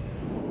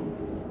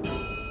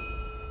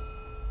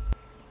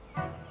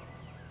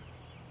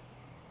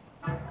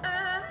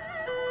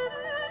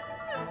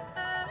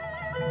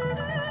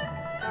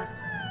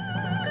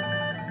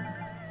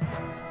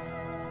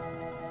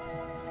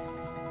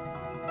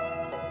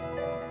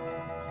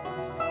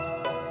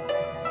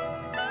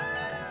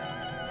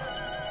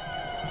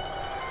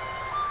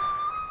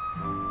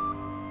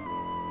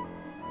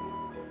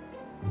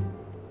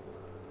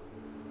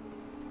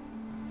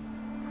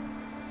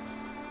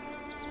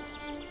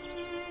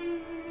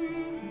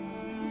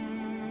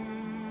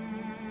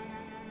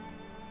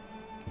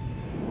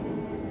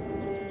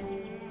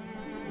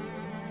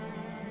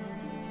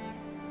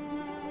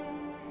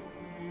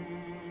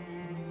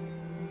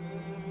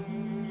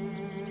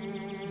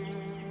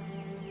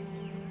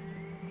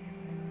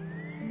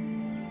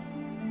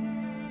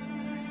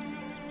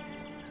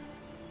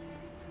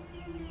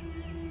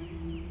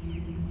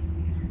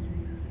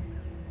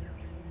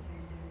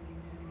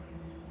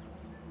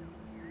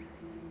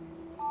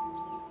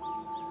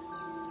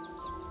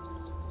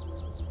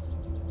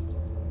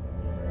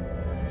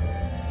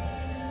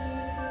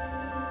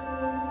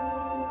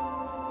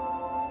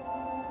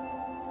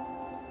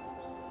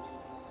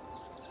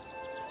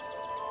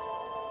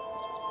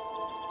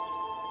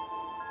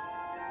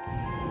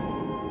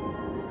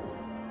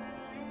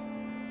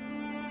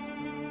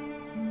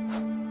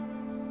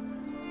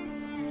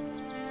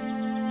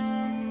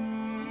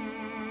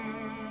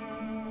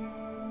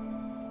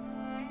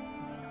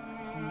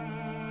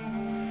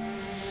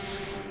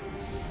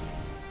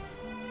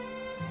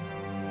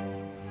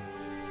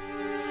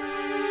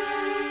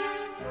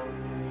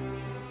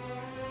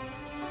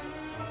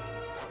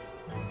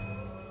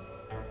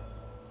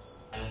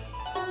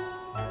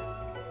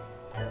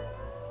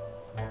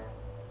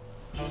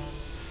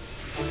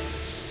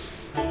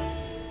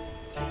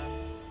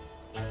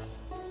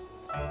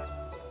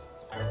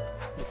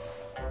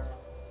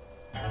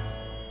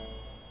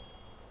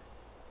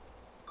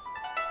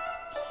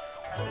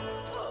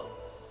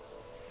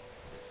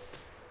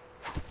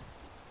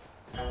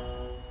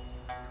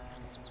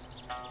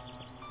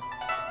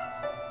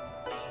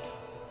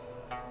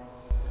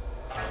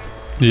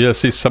 Yeah,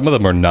 see, some of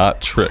them are not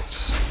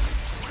tricked.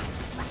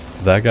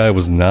 That guy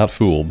was not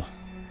fooled.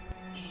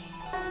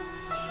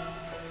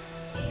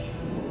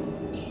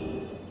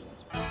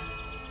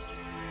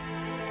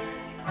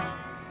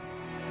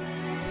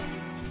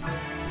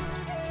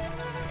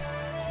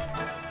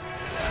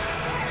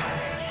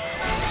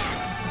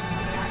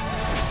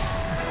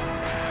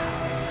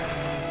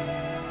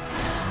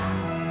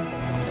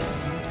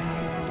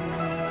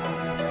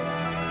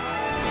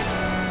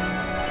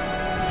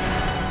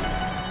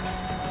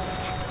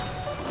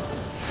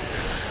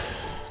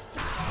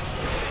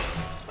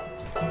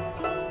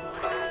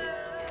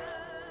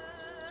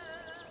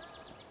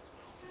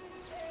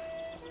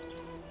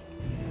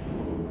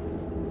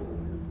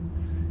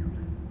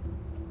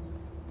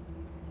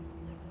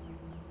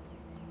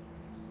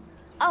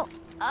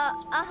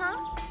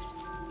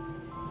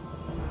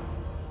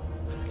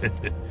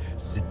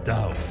 Sit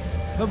down.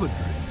 Have a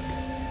drink.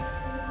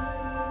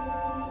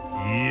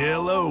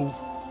 Hello.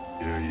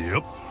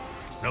 Yep.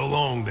 So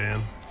long, Dan.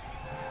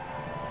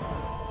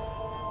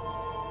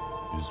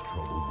 Is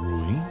trouble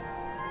brewing?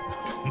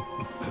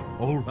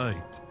 All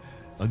right.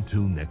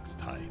 Until next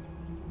time.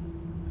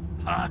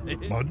 Hi.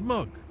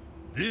 Mudmug,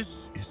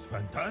 this is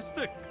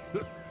fantastic.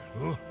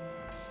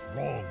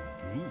 Strong,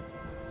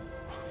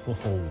 too.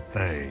 Oh,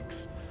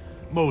 thanks.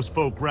 Most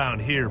folk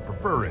round here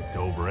prefer it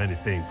over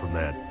anything from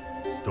that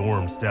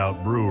Storm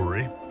Stout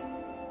brewery.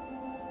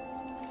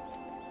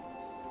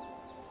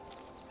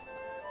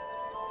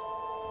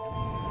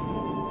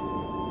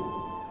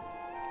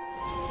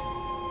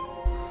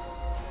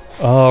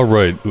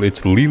 Alright,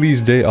 it's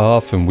Lily's day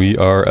off and we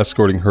are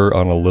escorting her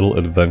on a little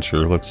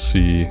adventure. Let's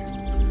see.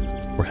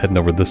 We're heading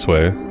over this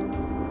way.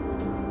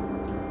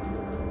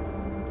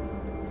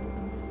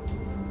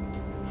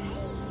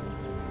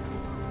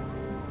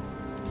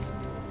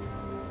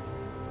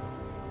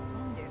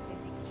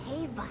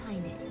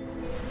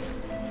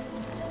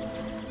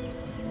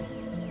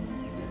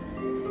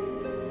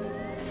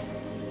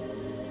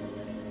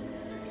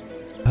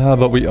 Well,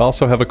 But we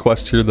also have a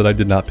quest here that I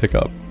did not pick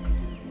up.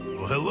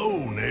 hello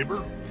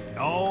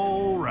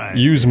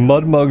Use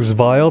Mudmug's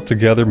vial to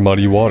gather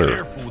muddy water.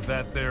 Careful with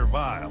that there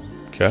vial.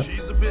 Okay.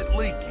 She's a bit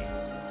leaky.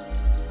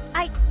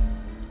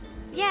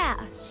 Yeah,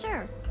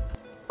 sure.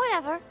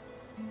 Whatever.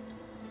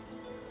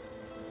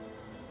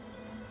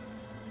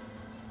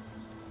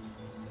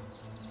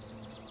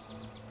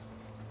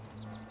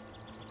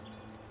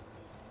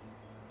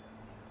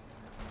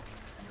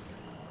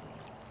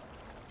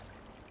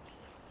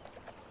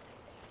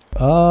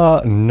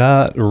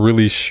 Not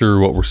really sure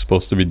what we're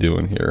supposed to be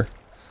doing here.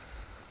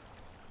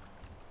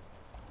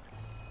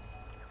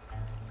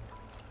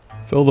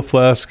 Fill the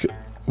flask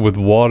with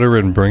water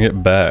and bring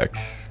it back.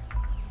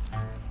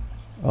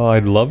 Oh,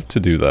 I'd love to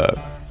do that.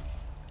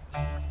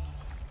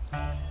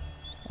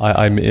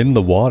 I'm in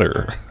the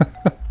water.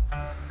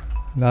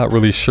 Not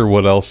really sure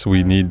what else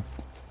we need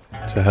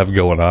to have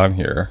going on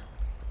here.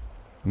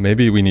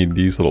 Maybe we need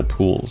these little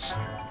pools.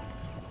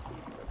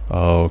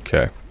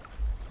 Okay.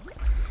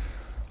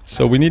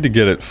 So we need to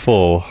get it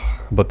full,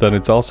 but then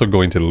it's also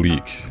going to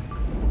leak.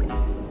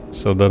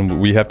 So then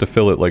we have to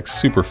fill it like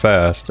super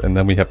fast, and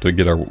then we have to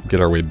get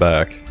our way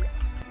back.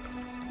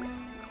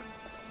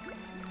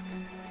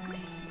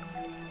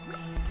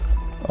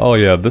 Oh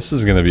yeah, this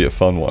is gonna be a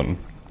fun one.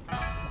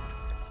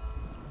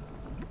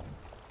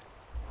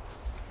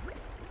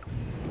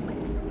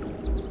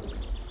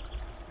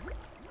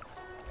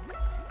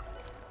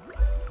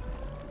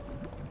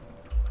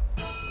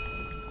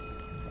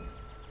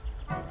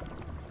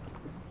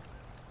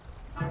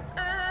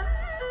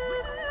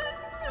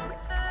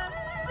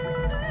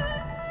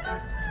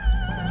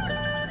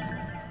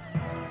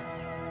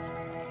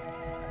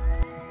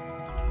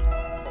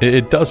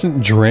 It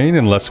doesn't drain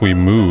unless we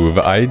move.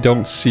 I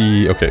don't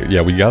see... Okay, yeah,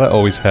 we gotta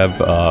always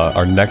have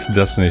our next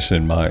destination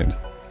in mind.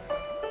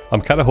 I'm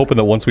kind of hoping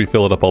that once we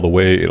fill it up all the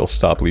way, it'll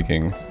stop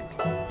leaking.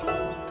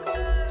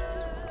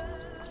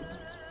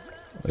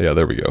 Yeah,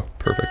 there we go.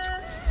 Perfect.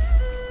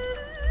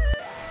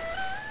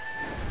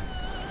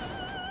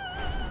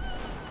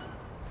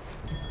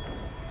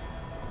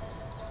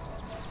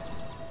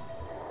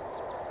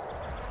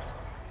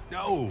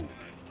 Oh,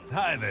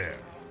 hi there.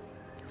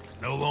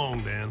 So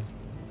long, then.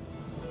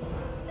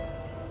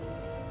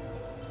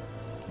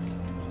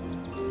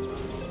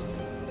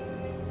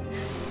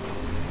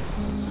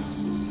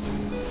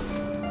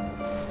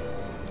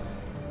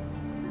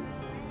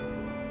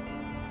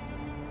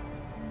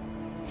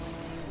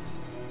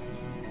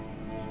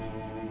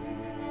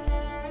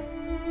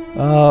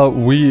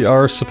 We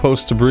are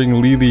supposed to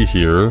bring Lily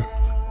here,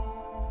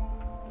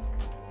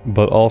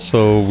 but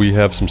also we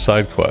have some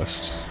side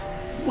quests.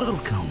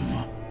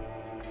 Welcome.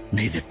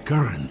 May the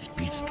currents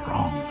be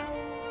strong.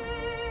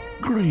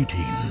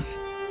 Greetings.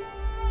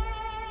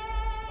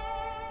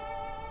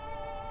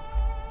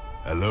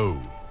 Hello.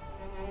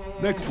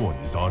 Next one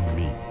is on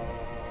me.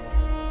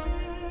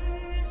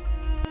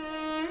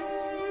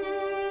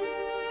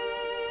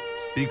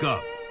 Speak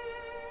up.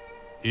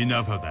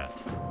 Enough of that.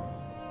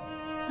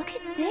 Look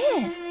at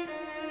this.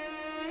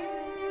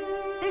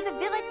 There's a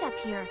village up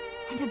here,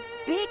 and a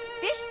big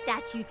fish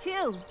statue,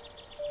 too.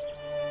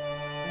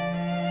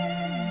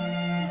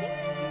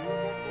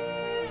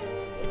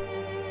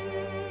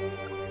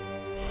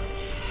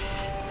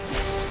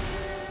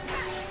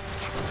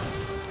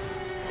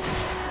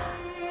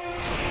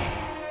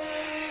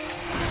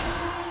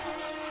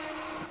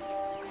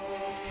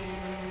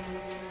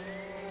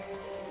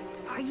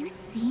 Are you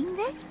seeing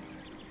this?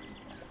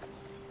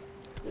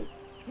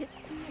 This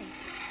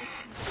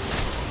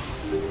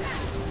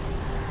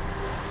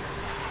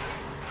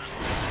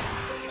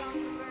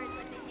birds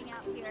let me hang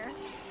out here.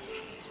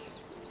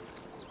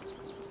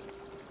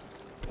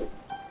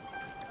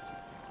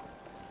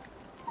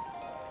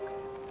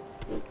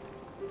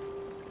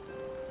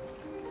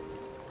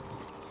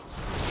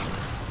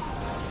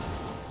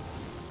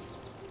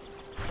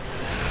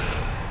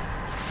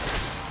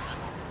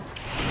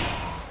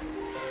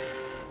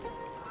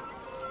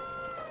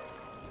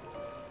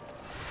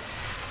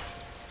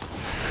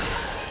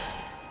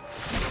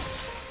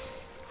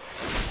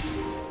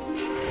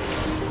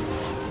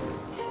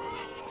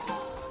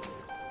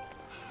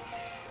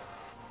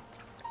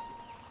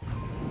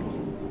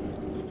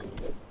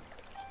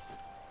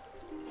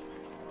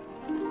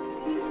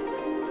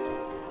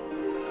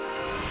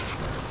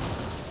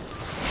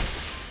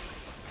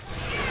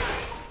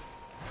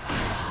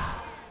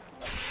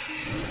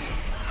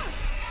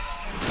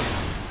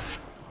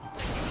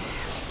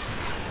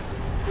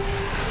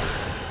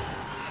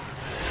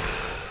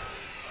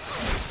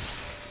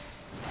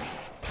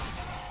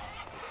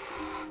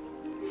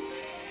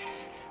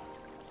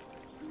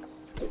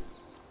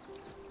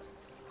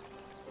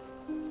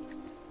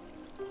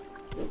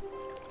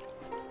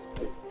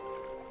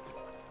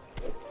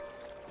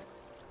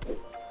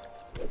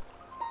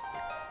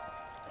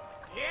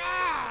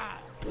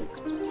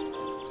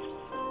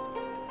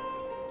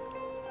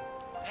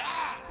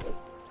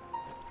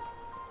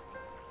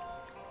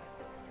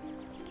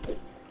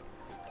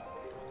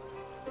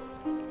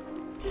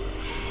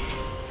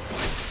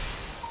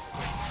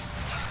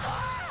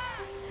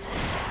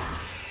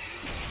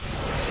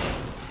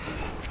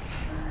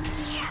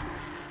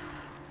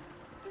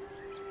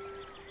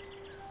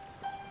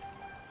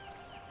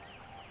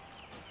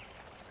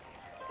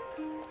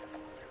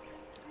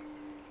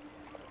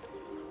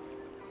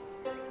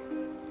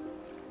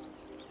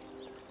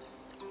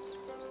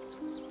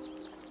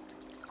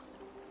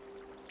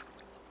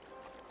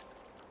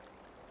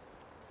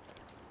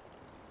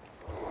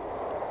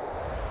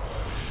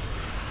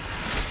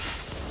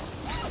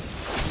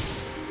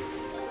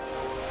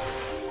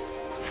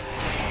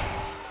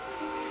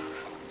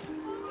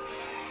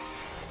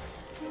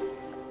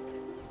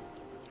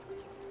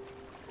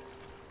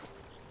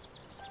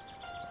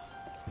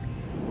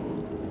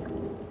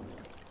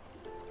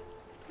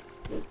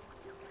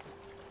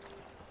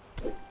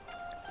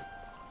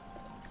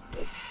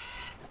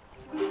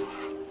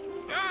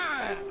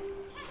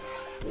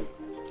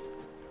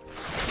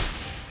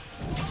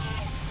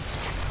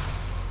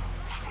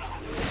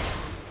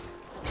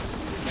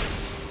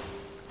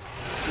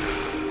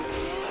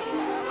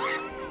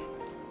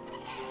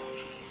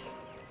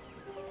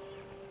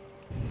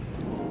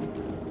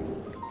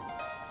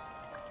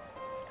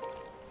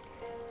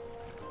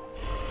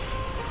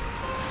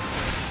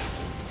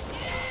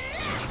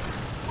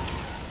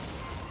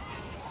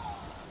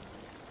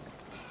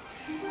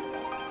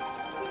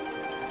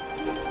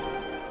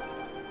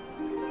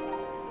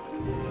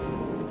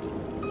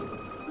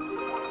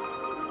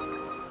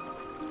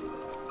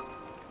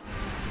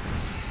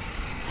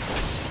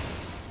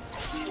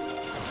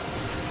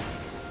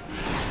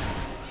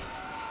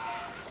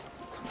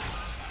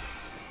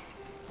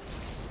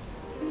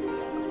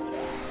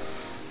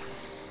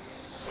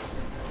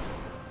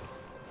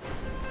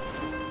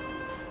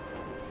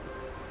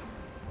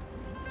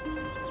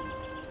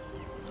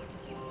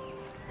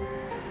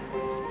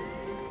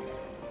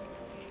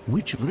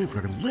 Which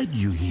river led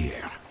you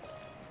here?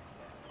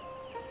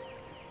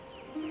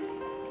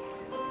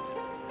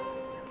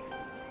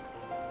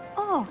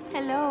 Oh,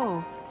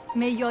 hello.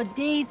 May your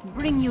days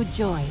bring you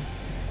joy.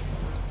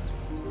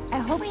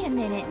 Wait a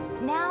minute.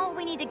 Now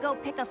we need to go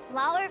pick a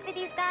flower for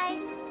these guys?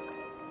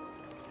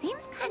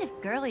 Seems kind of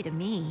girly to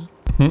me.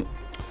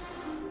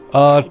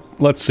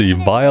 Let's see.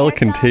 Vile,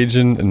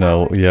 contagion.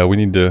 No, yeah, we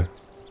need to...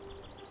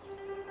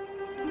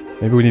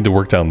 Maybe we need to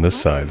work down this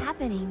side. What's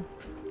happening?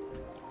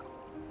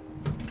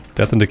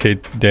 Death and decay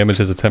damage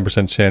has a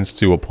 10% chance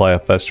to apply a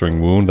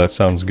festering wound. That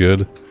sounds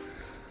good.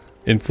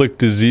 Inflict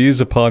disease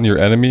upon your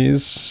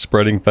enemies,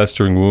 spreading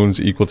festering wounds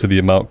equal to the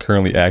amount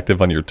currently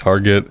active on your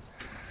target.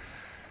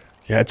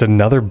 Yeah, it's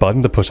another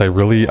button to push. I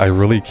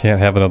really can't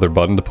have another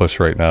button to push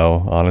right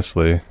now,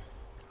 honestly.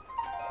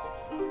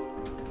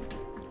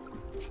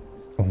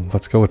 Oh,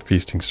 let's go with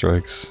Feasting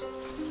Strikes.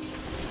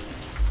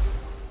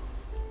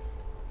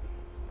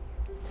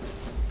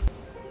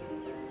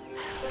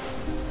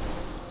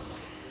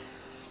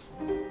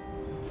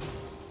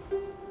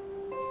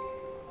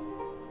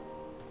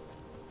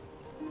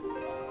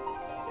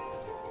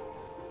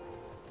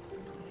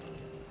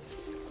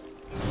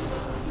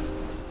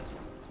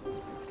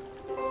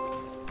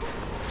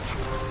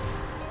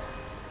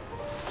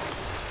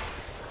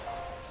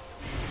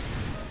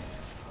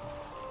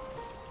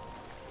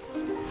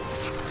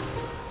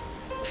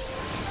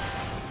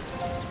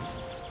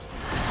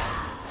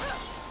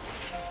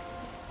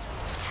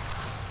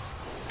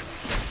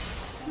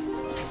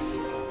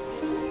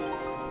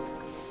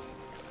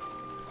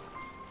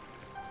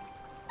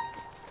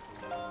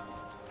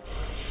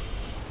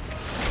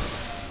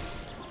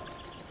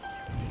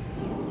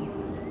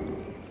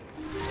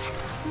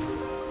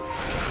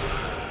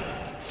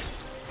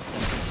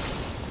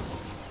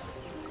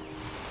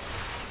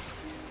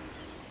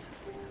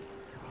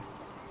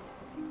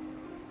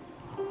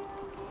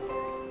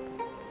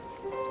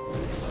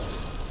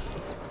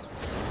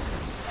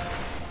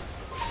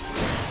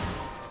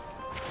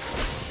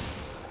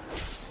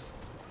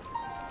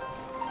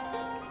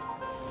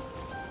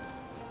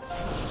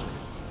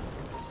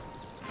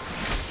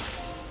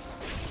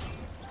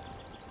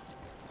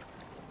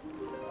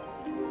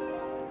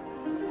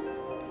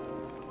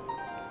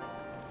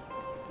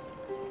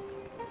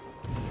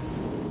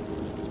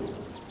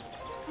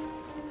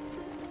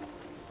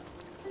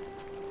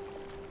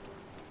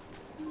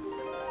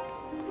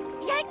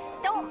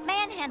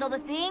 Handle the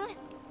thing. Have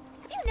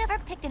you never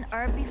picked an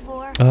herb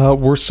before?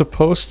 We're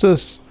supposed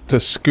to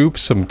scoop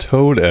some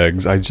toad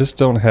eggs. I just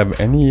don't have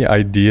any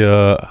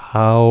idea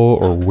how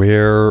or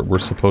where we're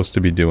supposed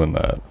to be doing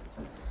that.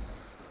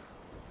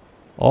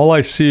 All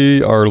I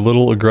see are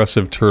little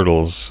aggressive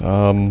turtles.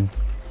 Well,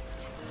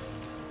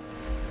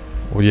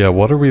 yeah,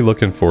 what are we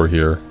looking for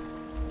here?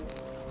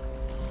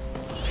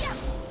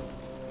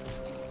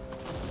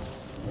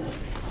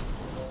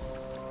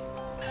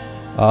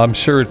 I'm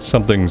sure it's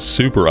something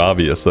super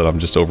obvious that I'm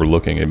just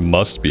overlooking. It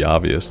must be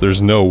obvious.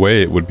 There's no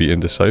way it would be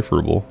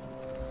indecipherable.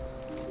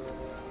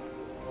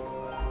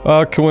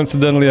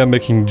 Coincidentally, I'm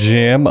making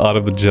jam out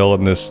of the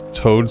gelatinous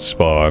toad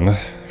spawn.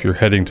 If you're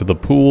heading to the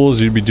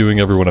pools, you'd be doing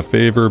everyone a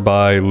favor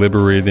by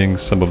liberating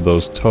some of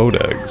those toad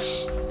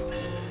eggs.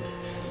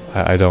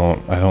 I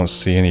don't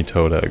see any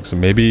toad eggs.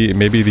 Maybe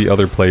the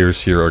other players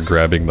here are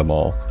grabbing them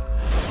all.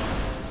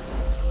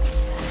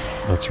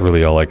 That's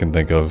really all I can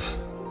think of.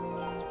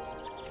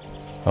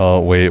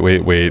 Oh, wait,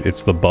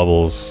 it's the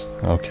bubbles.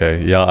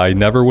 Okay, yeah, I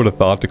never would have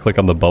thought to click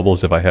on the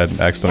bubbles if I hadn't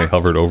accidentally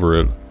hovered over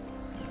it.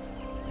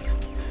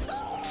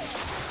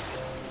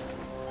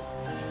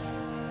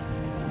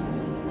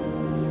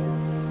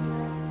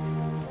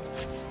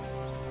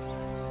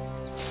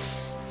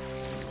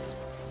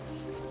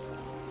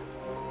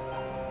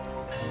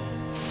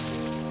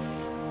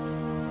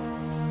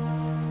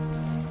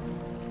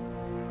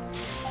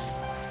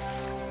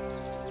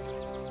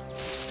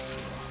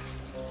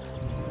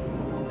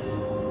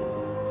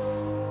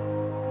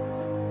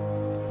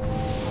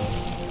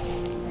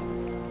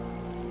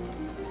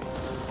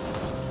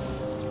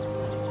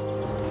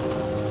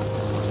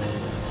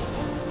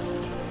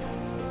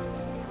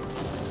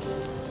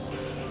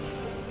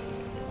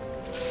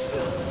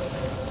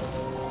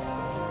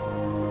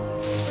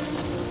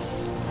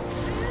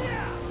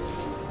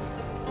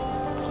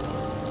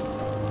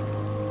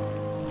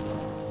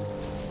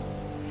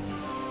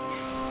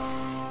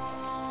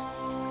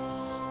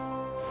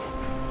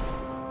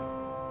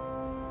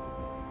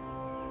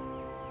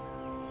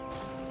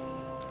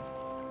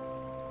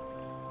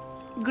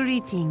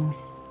 Greetings.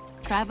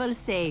 Travel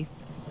safe.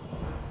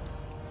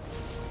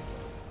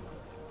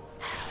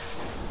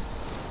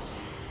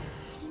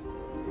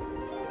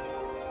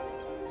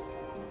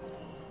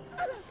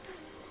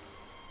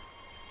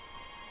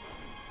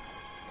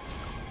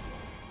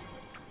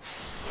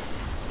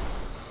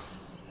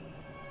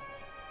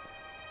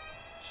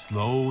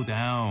 Slow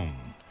down.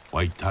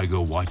 White Tiger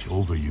watch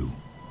over you.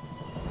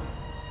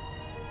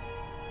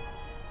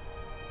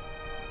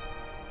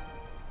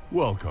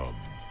 Welcome.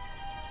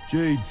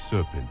 Jade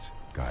Serpent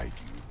guide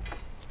you.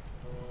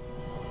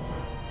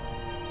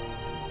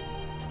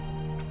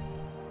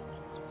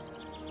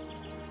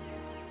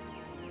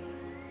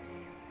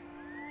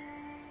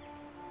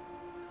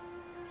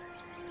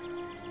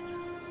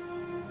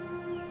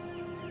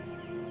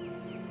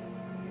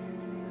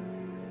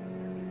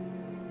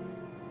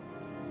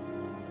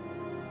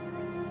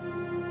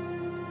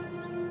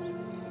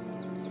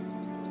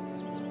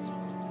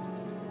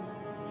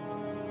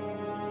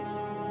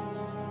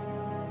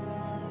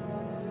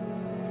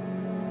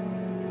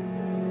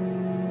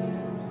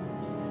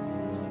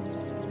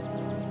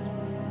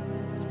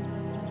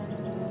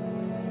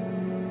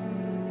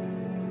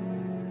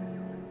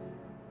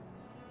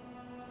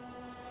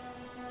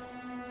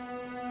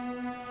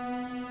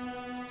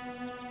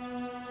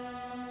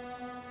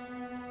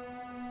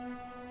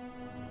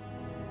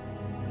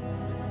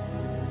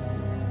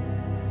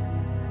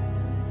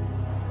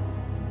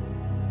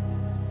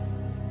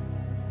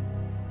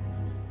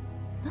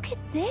 Look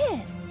at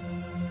this.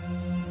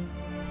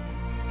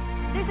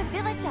 There's a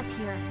village up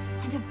here,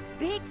 and a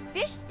big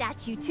fish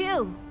statue,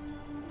 too.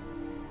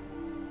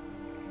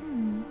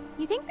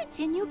 You think the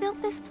Jinyu built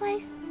this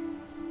place?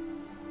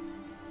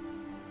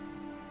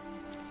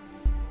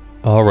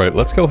 Alright,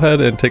 let's go ahead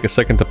and take a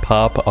second to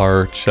pop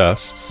our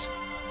chests.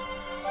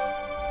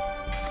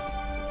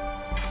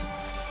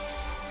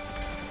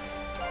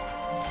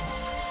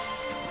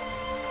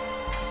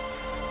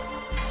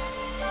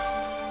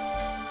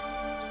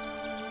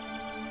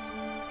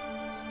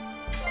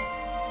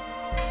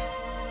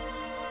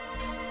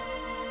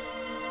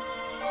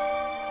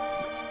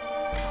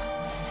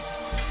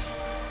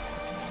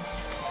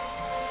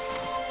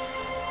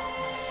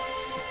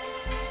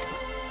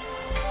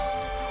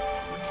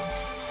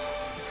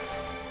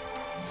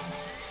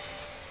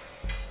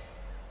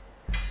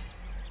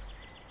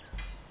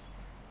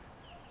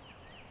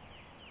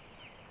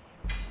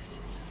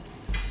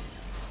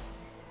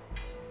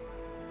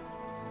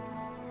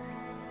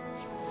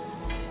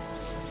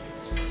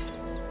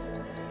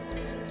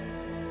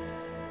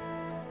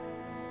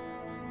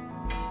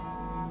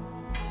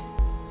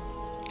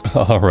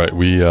 Alright,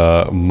 we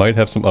might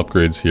have some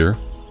upgrades here.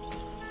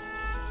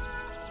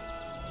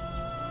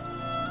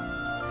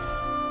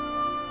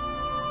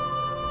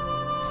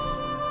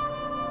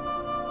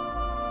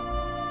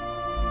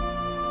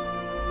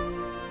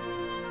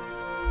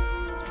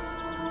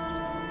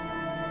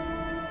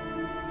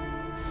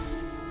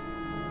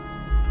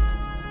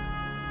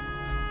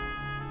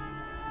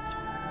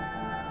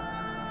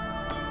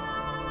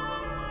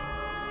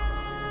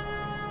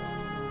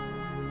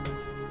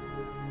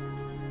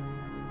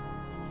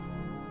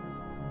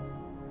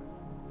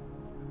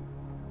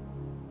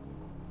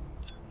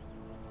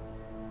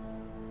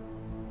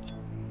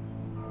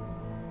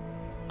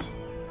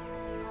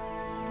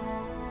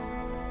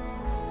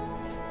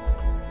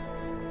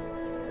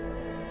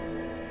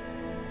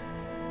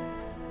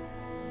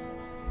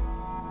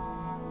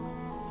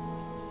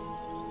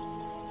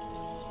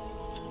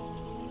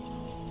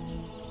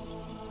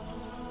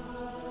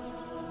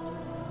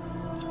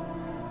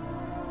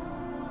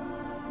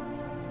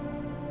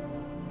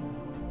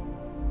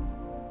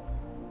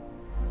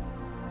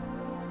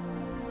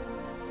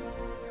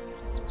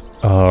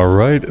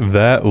 Alright,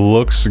 that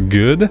looks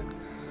good.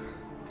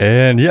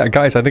 And yeah,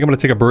 guys, I think I'm going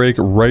to take a break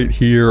right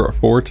here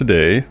for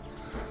today.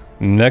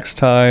 Next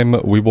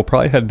time, we will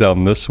probably head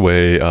down this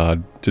way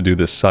to do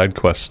this side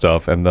quest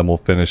stuff, and then we'll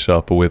finish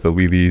up with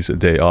Lili's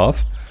day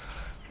off.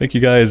 Thank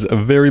you guys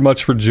very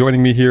much for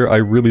joining me here. I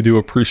really do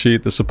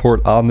appreciate the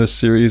support on this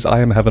series.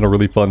 I am having a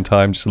really fun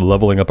time just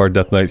leveling up our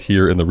Death Knight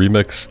here in the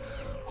Remix.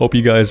 Hope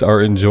you guys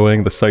are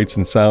enjoying the sights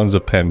and sounds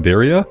of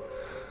Pandaria.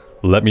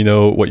 Let me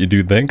know what you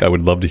do think. I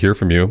would love to hear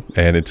from you.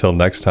 And until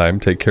next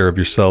time, take care of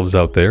yourselves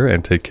out there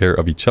and take care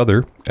of each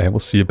other. And we'll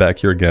see you back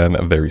here again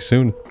very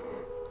soon.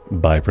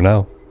 Bye for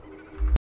now.